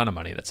like a ton of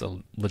money. That's a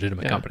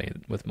legitimate company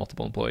with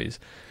multiple employees.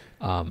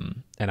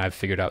 And I've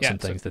figured out some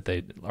things that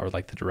they are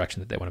like the direction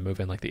that they want to move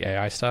in, like the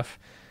AI stuff.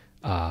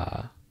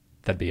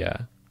 That'd be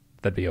a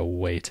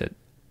way to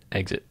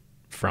exit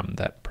from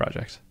that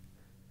project.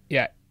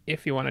 Yeah,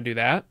 if you want to do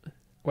that,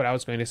 what I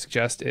was going to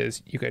suggest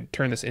is you could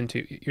turn this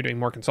into, you're doing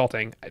more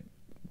consulting,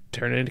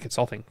 turn it into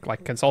consulting.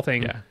 Like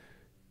consulting,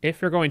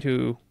 if you're going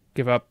to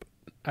give up,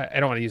 I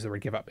don't want to use the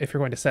word give up, if you're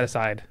going to set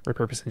aside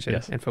repurpose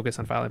engine and focus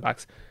on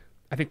FileInbox,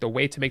 I think the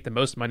way to make the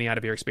most money out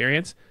of your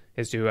experience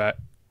is do a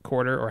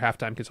quarter or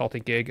half-time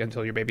consulting gig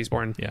until your baby's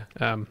born.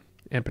 And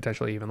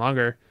potentially even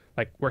longer.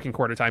 Like working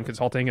quarter-time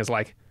consulting is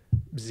like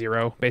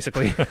zero,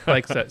 basically.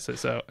 Like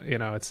so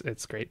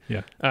it's great.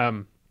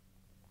 And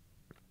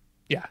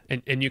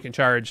you can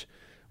charge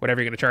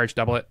whatever you're going to charge,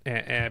 double it,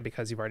 and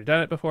because you've already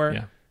done it before.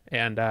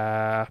 And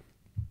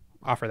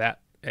offer that.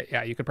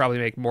 You could probably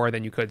make more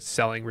than you could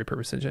selling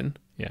repurpose engine.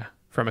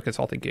 From a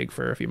consulting gig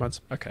for a few months.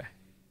 Okay,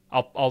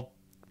 I'll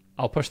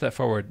push that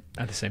forward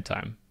at the same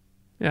time.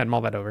 And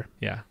mull that over.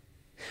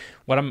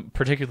 What I'm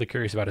particularly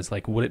curious about is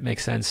like, would it make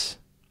sense?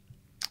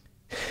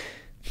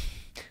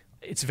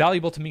 It's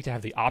valuable to me to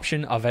have the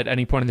option of at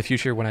any point in the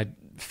future when I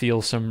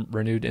feel some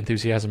renewed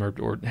enthusiasm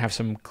or have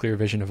some clear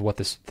vision of what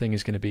this thing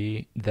is going to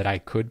be, that I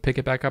could pick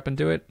it back up and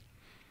do it.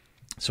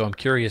 So I'm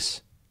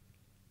curious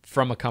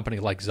from a company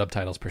like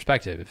Zubtitle's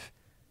perspective,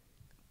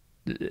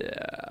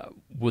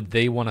 would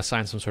they want to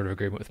sign some sort of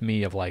agreement with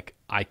me of like,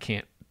 I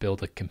can't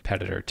build a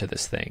competitor to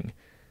this thing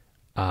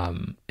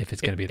if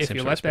it's going to be the same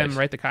sort of space. If you let them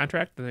write the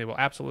contract, then they will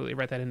absolutely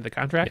write that into the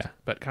contract.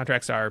 But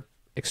contracts are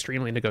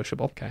extremely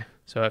negotiable. Okay.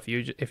 So if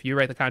you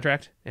write the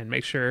contract and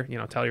make sure,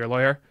 tell your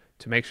lawyer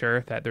to make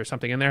sure that there's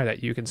something in there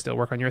that you can still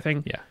work on your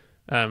thing.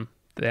 And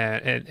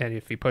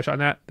if you push on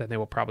that, then they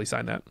will probably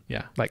sign that.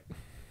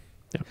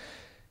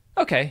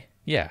 Okay.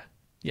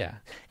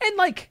 And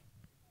like,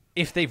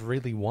 if they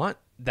really want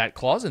that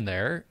clause in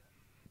there,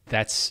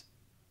 that's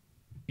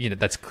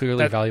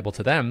clearly valuable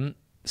to them.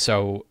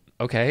 So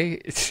okay,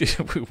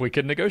 we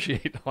can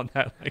negotiate on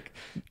that. Like,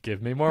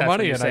 give me more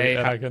money, and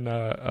I can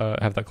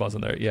have that clause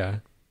in there. Yeah,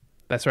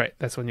 that's right.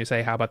 That's when you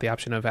say, how about the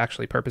option of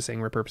actually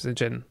repurpose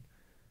engine,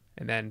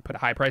 and then put a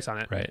high price on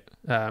it, right?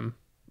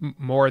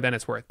 More than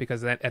it's worth,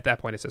 because at that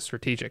point it's a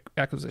strategic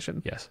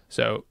acquisition. Yes.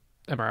 So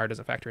MRR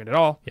doesn't factor in at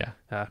all.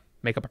 Yeah.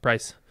 Make up a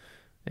price,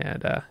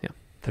 and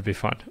that'd be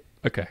fun.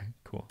 Okay,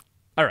 cool.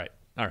 All right.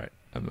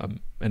 I'm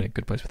in a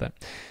good place with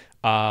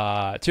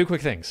that. Two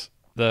quick things.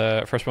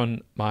 The first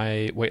one,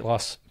 my weight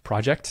loss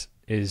project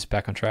is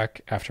back on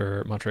track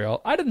after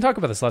Montreal. I didn't talk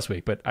about this last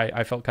week, but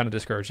I felt kind of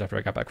discouraged after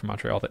I got back from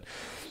Montreal that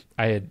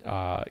I had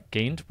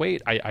gained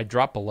weight. I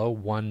dropped below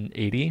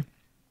 180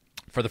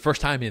 for the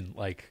first time in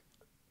like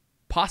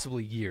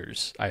possibly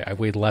years, I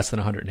weighed less than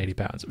 180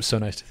 pounds. It was so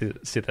nice to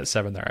see that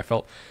 7 there. I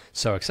felt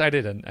so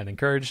excited and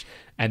encouraged.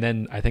 And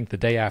then I think the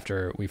day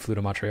after, we flew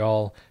to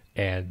Montreal,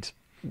 and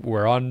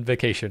we're on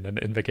vacation and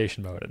in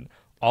vacation mode. And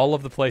all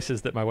of the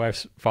places that my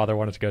wife's father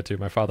wanted to go to,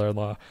 my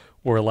father-in-law,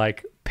 were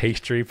like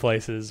pastry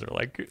places, or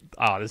like,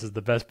 oh, this is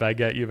the best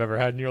baguette you've ever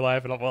had in your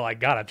life. And I'm, well, I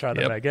gotta try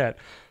the baguette.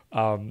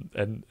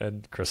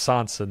 And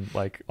croissants and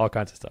like all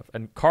kinds of stuff.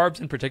 And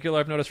carbs in particular,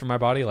 I've noticed for my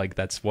body, like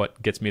that's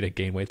what gets me to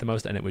gain weight the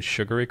most. And it was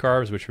sugary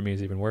carbs, which for me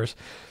is even worse.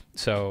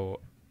 So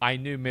I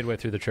knew midway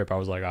through the trip, I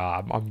was like,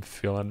 I'm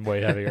feeling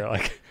way heavier.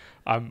 Like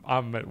I'm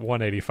at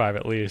 185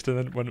 at least. And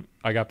then when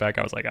I got back,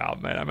 I was like, oh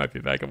man, I might be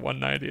back at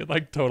 190. And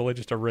like totally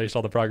just erased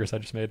all the progress I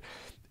just made.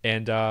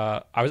 And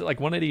I was at like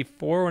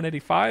 184,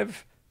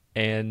 185,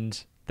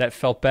 and that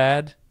felt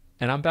bad.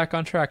 And I'm back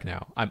on track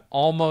now. I'm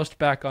almost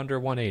back under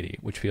 180,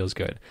 which feels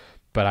good.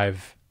 But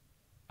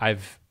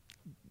I've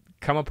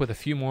come up with a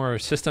few more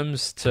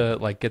systems to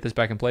like get this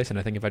back in place. And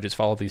I think if I just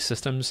follow these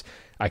systems,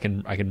 I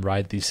can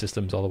ride these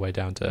systems all the way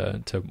down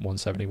to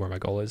 170, where my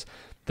goal is.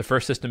 The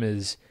first system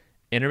is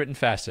intermittent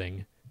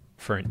fasting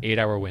for an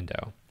 8-hour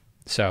window.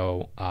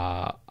 So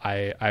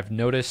I've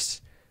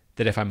noticed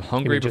that if I'm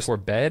hungry before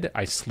bed,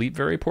 I sleep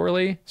very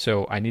poorly.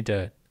 So I need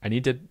to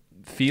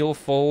feel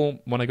full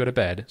when I go to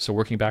bed. So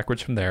working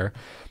backwards from there,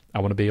 I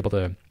want to be able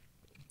to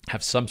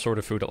have some sort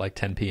of food at like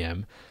 10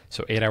 p.m.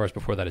 So 8 hours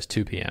before that is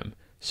 2 p.m.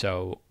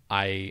 So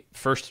I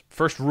first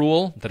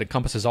rule that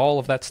encompasses all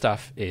of that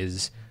stuff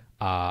is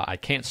I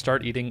can't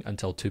start eating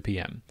until 2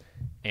 p.m.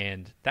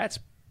 And that's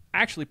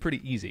actually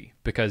pretty easy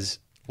because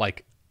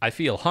like I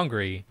feel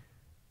hungry.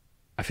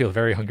 I feel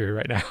very hungry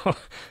right now.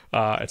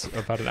 It's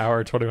about an hour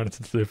and 20 minutes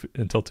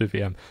until 2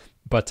 p.m.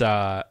 But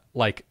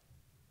like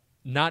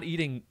not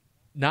eating,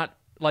 not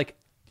like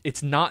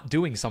it's not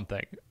doing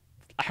something.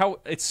 How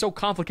it's so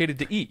complicated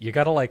to eat. You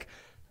got to like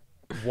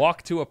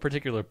walk to a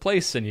particular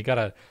place, and you got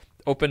to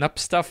open up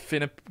stuff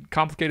in a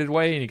complicated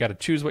way, and you got to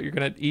choose what you're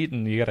going to eat,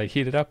 and you got to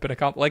heat it up in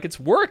a like it's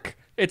work.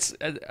 It's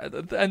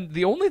and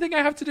the only thing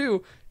I have to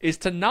do is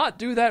to not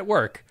do that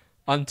work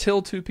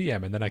until 2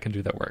 p.m. and then I can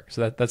do that work.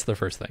 So that's the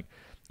first thing.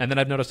 And then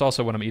I've noticed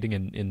also when I'm eating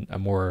in a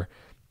more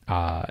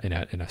in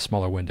a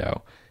smaller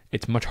window,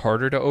 it's much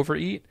harder to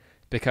overeat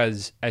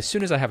because as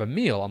soon as I have a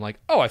meal, I'm like,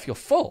 oh, I feel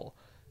full,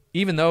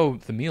 even though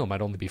the meal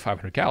might only be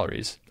 500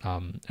 calories.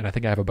 And I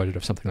think I have a budget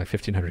of something like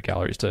 1,500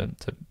 calories to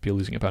be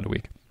losing a pound a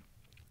week.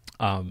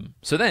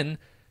 So then,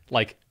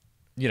 like,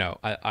 you know,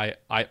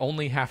 I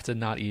only have to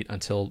not eat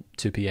until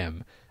 2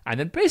 p.m. And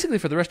then basically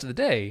for the rest of the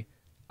day,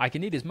 I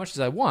can eat as much as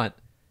I want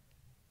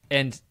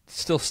and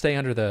still stay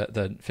under the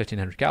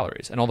 1,500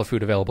 calories. And all the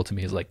food available to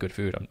me is like good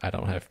food. I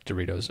don't have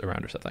Doritos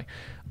around or something.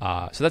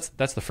 So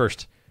that's the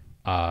first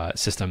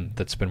system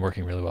that's been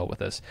working really well with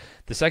this.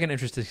 The second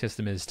interesting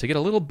system is to get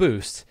a little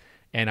boost.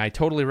 And I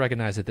totally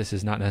recognize that this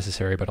is not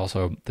necessary, but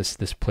also this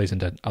plays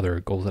into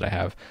other goals that I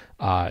have.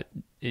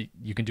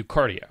 You can do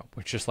cardio,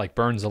 which just like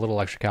burns a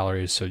little extra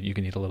calories, so you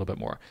can eat a little bit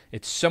more.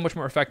 It's so much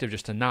more effective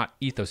just to not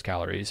eat those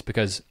calories,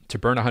 because to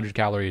burn 100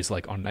 calories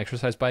like on an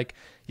exercise bike,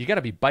 you got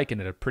to be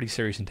biking at a pretty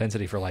serious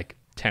intensity for like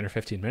 10 or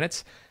 15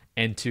 minutes.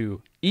 And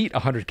to eat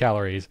 100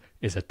 calories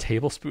is a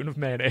tablespoon of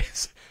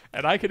mayonnaise.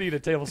 And I could eat a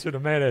tablespoon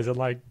of mayonnaise in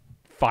like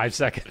 5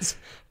 seconds.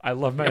 I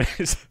love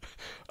mayonnaise.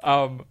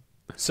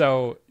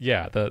 So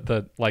yeah,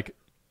 the like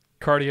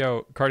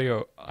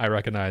cardio I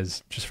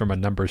recognize just from a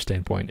numbers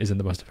standpoint isn't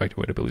the most effective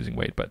way to be losing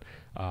weight, but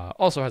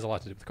also has a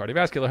lot to do with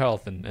cardiovascular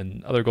health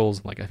and other goals.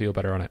 And like I feel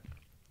better on it.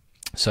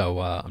 So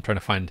I'm trying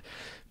to find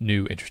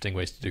new interesting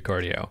ways to do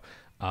cardio.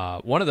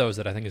 One of those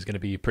that I think is going to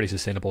be pretty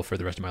sustainable for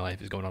the rest of my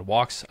life is going on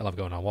walks. I love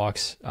going on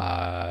walks.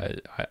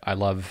 I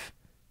love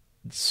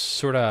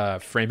sort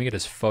of framing it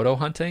as photo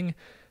hunting,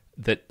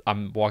 that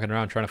I'm walking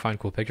around trying to find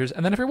cool pictures.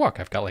 And then every walk,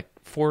 I've got like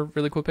 4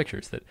 really cool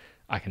pictures that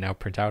I can now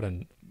print out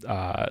and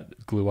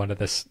glue onto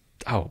this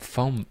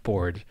foam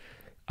board.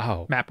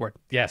 Map board.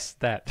 Yes,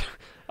 that.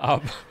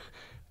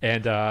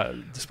 And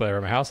display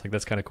around my house. Like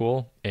that's kind of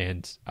cool.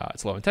 And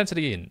it's low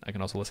intensity, and I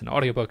can also listen to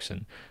audiobooks.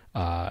 And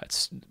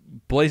it's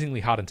blazingly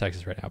hot in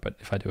Texas right now, but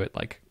if I do it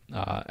like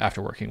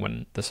after working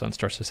when the sun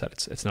starts to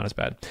set, it's not as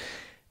bad.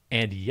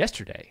 And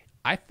yesterday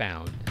I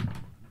found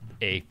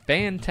a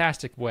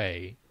fantastic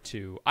way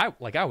to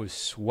I was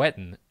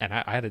sweating, and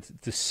I had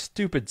this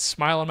stupid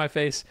smile on my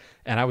face,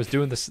 and I was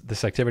doing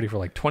this activity for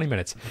like 20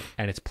 minutes,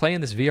 and it's playing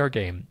this VR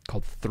game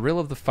called Thrill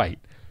of the Fight,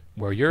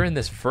 where you're in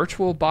this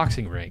virtual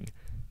boxing ring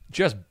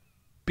just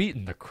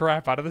beating the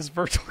crap out of this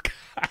virtual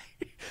guy.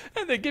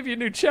 And they give you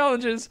new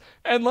challenges,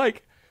 and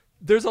like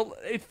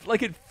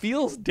it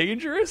feels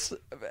dangerous,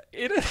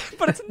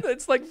 but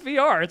it's like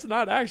VR. It's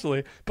not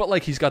actually, but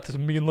like he's got this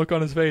mean look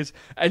on his face,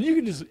 and you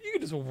can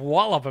just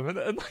wallop him,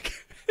 and like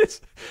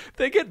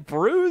they get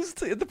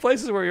bruised in the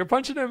places where you're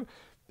punching him,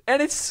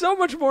 and it's so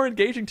much more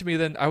engaging to me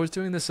than I was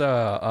doing this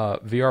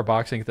VR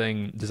boxing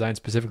thing designed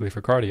specifically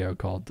for cardio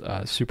called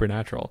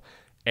Supernatural,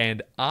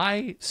 and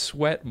I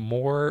sweat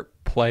more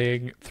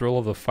playing Thrill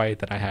of the Fight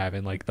than I have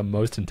in like the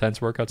most intense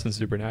workouts in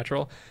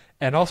Supernatural.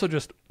 And also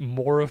just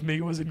more of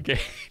me was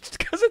engaged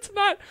because it's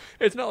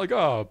it's not like,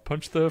 oh,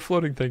 punch the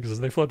floating things as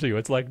they float to you.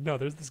 It's like, no,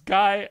 there's this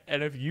guy,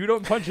 and if you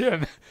don't punch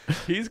him,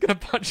 he's gonna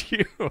punch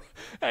you.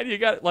 And you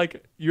got,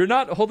 like, you're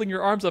not holding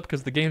your arms up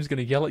because the game's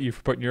gonna yell at you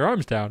for putting your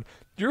arms down.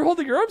 You're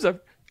holding your arms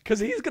up because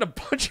he's gonna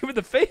punch you in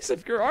the face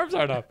if your arms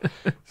aren't up.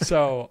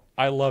 So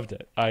I loved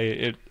it.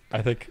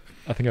 I think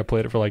I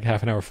played it for like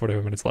half an hour,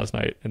 45 minutes last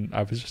night, and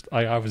I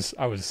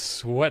was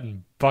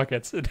sweating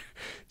buckets, and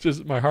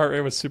just my heart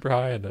rate was super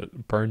high, and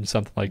it burned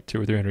something like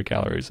 200 or 300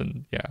 calories,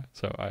 and yeah.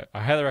 So I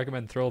highly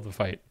recommend Thrill of the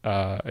Fight.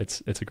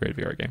 It's a great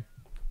VR game.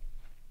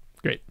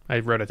 Great. I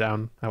wrote it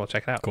down. I will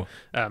check it out. Cool.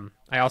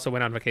 I also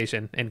went on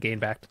vacation and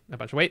gained back a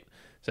bunch of weight,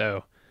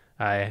 so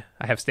I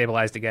have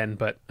stabilized again,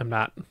 but I'm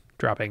not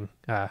dropping.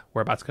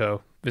 We're about to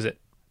go visit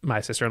my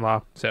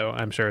sister-in-law, so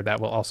I'm sure that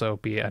will also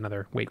be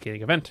another weight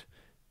gaining event.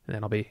 And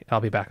then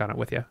I'll be back on it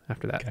with you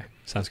after that. Okay,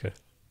 sounds good.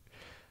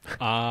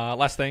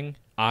 Last thing,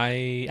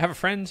 I have a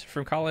friend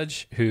from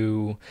college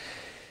who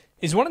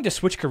is wanting to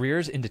switch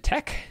careers into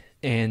tech,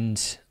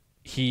 and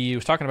he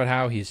was talking about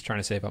how he's trying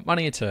to save up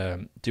money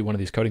to do one of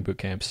these coding boot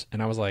camps.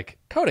 And I was like,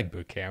 coding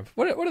boot camp?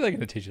 What are they going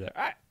to teach you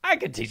there? I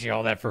could teach you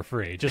all that for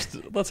free. Just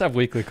let's have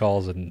weekly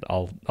calls, and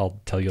I'll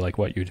tell you like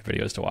what YouTube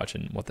videos to watch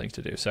and what things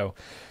to do. So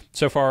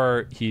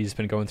far, he's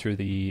been going through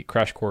the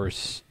crash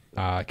course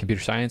computer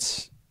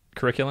science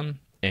curriculum,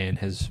 and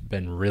has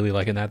been really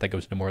liking that. That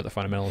goes into more of the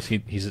fundamentals.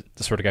 He's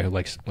the sort of guy who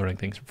likes learning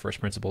things from first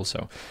principles.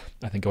 So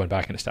I think going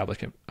back and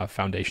establishing a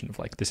foundation of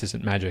like, this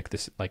isn't magic.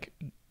 This, like,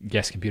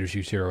 yes, computers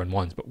use 0 and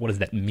 1s, but what does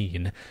that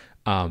mean?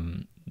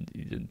 Talking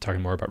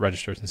more about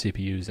registers and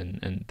CPUs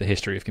and the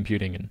history of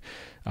computing, and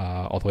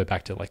all the way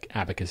back to like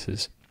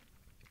abacuses.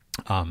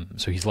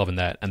 So he's loving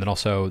that. And then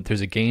also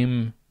there's a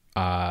game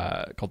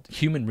called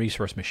Human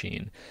Resource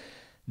Machine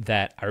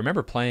that I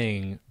remember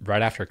playing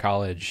right after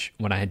college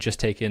when I had just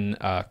taken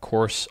a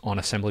course on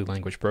assembly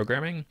language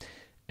programming.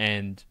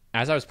 And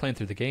as I was playing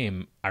through the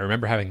game, I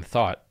remember having the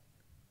thought,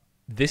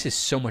 this is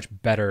so much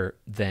better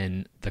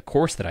than the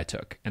course that I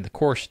took. And the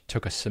course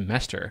took a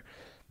semester,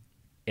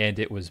 and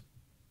it was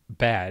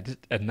bad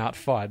and not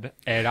fun.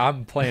 And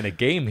I'm playing a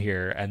game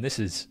here, and this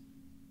is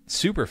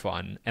super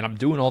fun. And I'm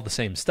doing all the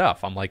same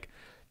stuff. I'm like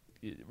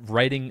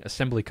writing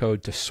assembly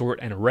code to sort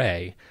an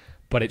array,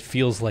 but it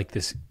feels like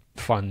this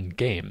fun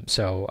game.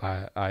 So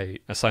I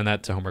assigned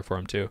that to homework for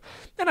him too,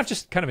 and I've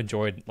just kind of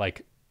enjoyed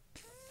like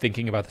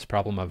thinking about this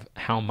problem of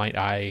how might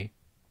I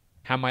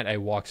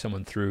walk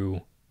someone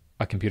through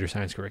a computer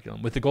science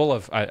curriculum with the goal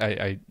of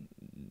I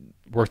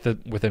worked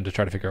with him to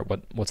try to figure out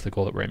what's the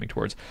goal that we're aiming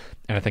towards.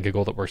 And I think a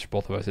goal that works for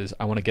both of us is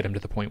I want to get him to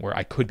the point where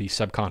I could be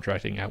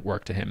subcontracting out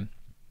work to him,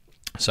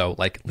 so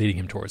like leading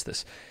him towards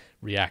this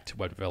React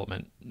web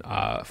development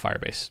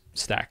Firebase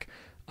stack,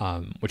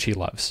 which he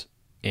loves.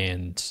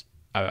 And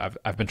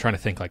I've been trying to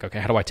think like, okay,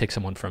 how do I take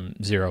someone from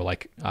zero,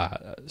 like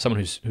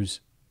someone who's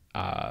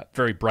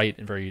very bright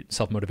and very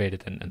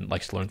self-motivated and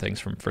likes to learn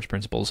things from first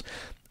principles.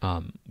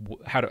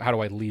 How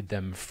do I lead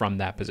them from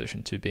that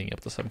position to being able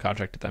to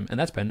subcontract to them? And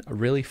that's been a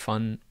really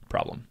fun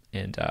problem.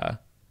 And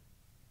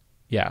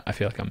yeah, I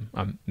feel like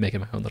I'm making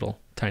my own little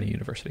tiny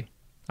university.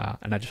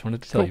 And I just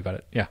wanted to tell you about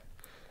it. Yeah,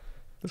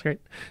 that's great.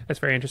 That's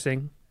very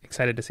interesting.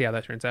 Excited to see how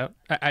that turns out.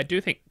 I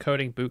do think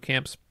coding boot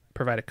camps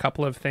provide a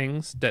couple of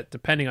things that,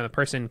 depending on the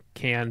person,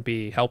 can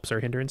be helps or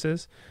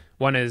hindrances.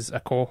 One is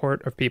a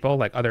cohort of people,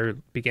 like other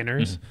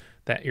beginners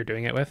that you're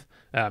doing it with.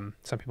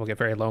 Some people get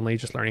very lonely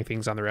just learning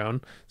things on their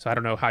own. So I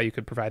don't know how you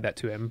could provide that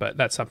to him, but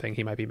that's something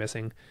he might be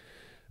missing.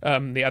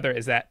 The other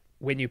is that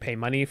when you pay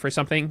money for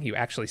something, you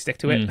actually stick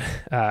to it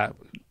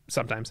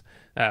sometimes.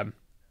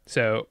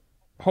 So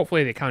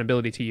hopefully the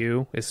accountability to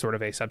you is sort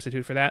of a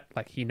substitute for that.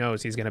 Like, he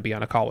knows he's going to be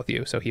on a call with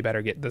you, so he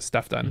better get this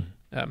stuff done.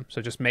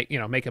 So just make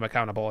him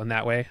accountable in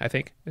that way, I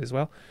think, as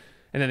well.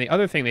 And then the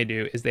other thing they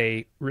do is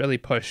they really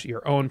push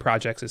your own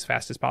projects as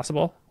fast as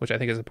possible, which I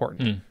think is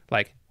important.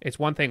 Like, it's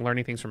one thing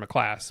learning things from a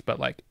class, but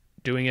like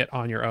doing it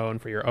on your own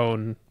for your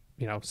own,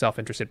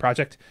 self-interested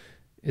project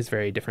is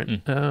very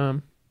different.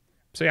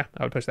 So yeah,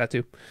 I would push that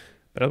too.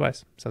 But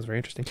otherwise, sounds very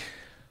interesting.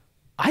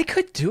 I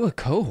could do a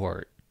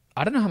cohort.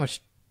 I don't know how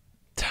much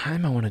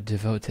time I want to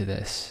devote to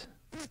this.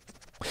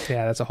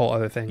 Yeah, that's a whole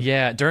other thing.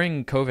 Yeah,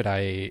 during COVID,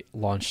 I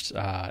launched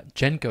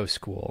Genco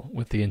School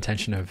with the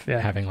intention of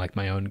having like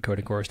my own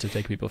coding course to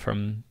take people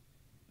from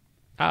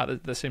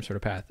the same sort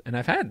of path. And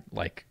I've had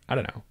like, I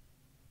don't know,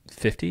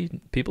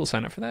 50 people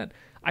sign up for that.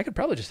 I could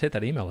probably just hit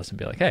that email list and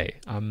be like, hey,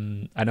 I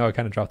know I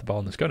kind of dropped the ball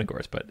in this coding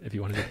course, but if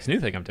you want to do this new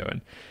thing I'm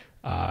doing,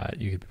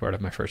 you could be part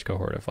of my first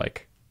cohort of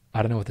like,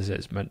 I don't know what this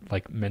is,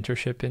 like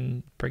mentorship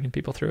in bringing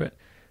people through it.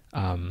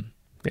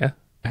 Yeah.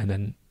 And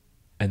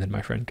then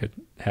my friend could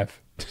have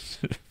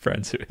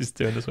friends who he's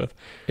doing this with.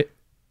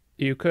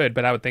 You could,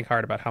 but I would think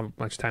hard about how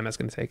much time that's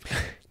going to take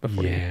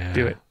before you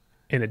do it,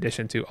 in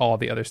addition to all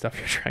the other stuff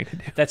you're trying to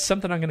do. That's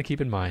something I'm going to keep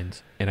in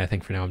mind. And I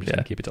think for now, I'm just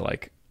going to keep it to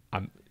like,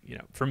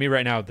 for me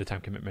right now, the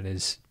time commitment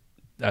is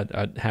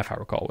a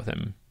half-hour call with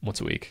him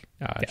once a week.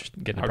 Just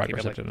getting the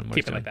progress up and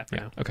keep it like that for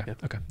now. Okay.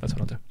 Okay. That's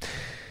what I'll do.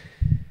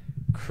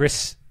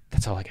 Chris,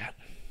 that's all I got.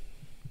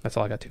 That's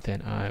all I got to.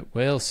 Then I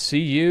will see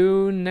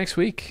you next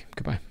week.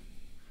 Goodbye.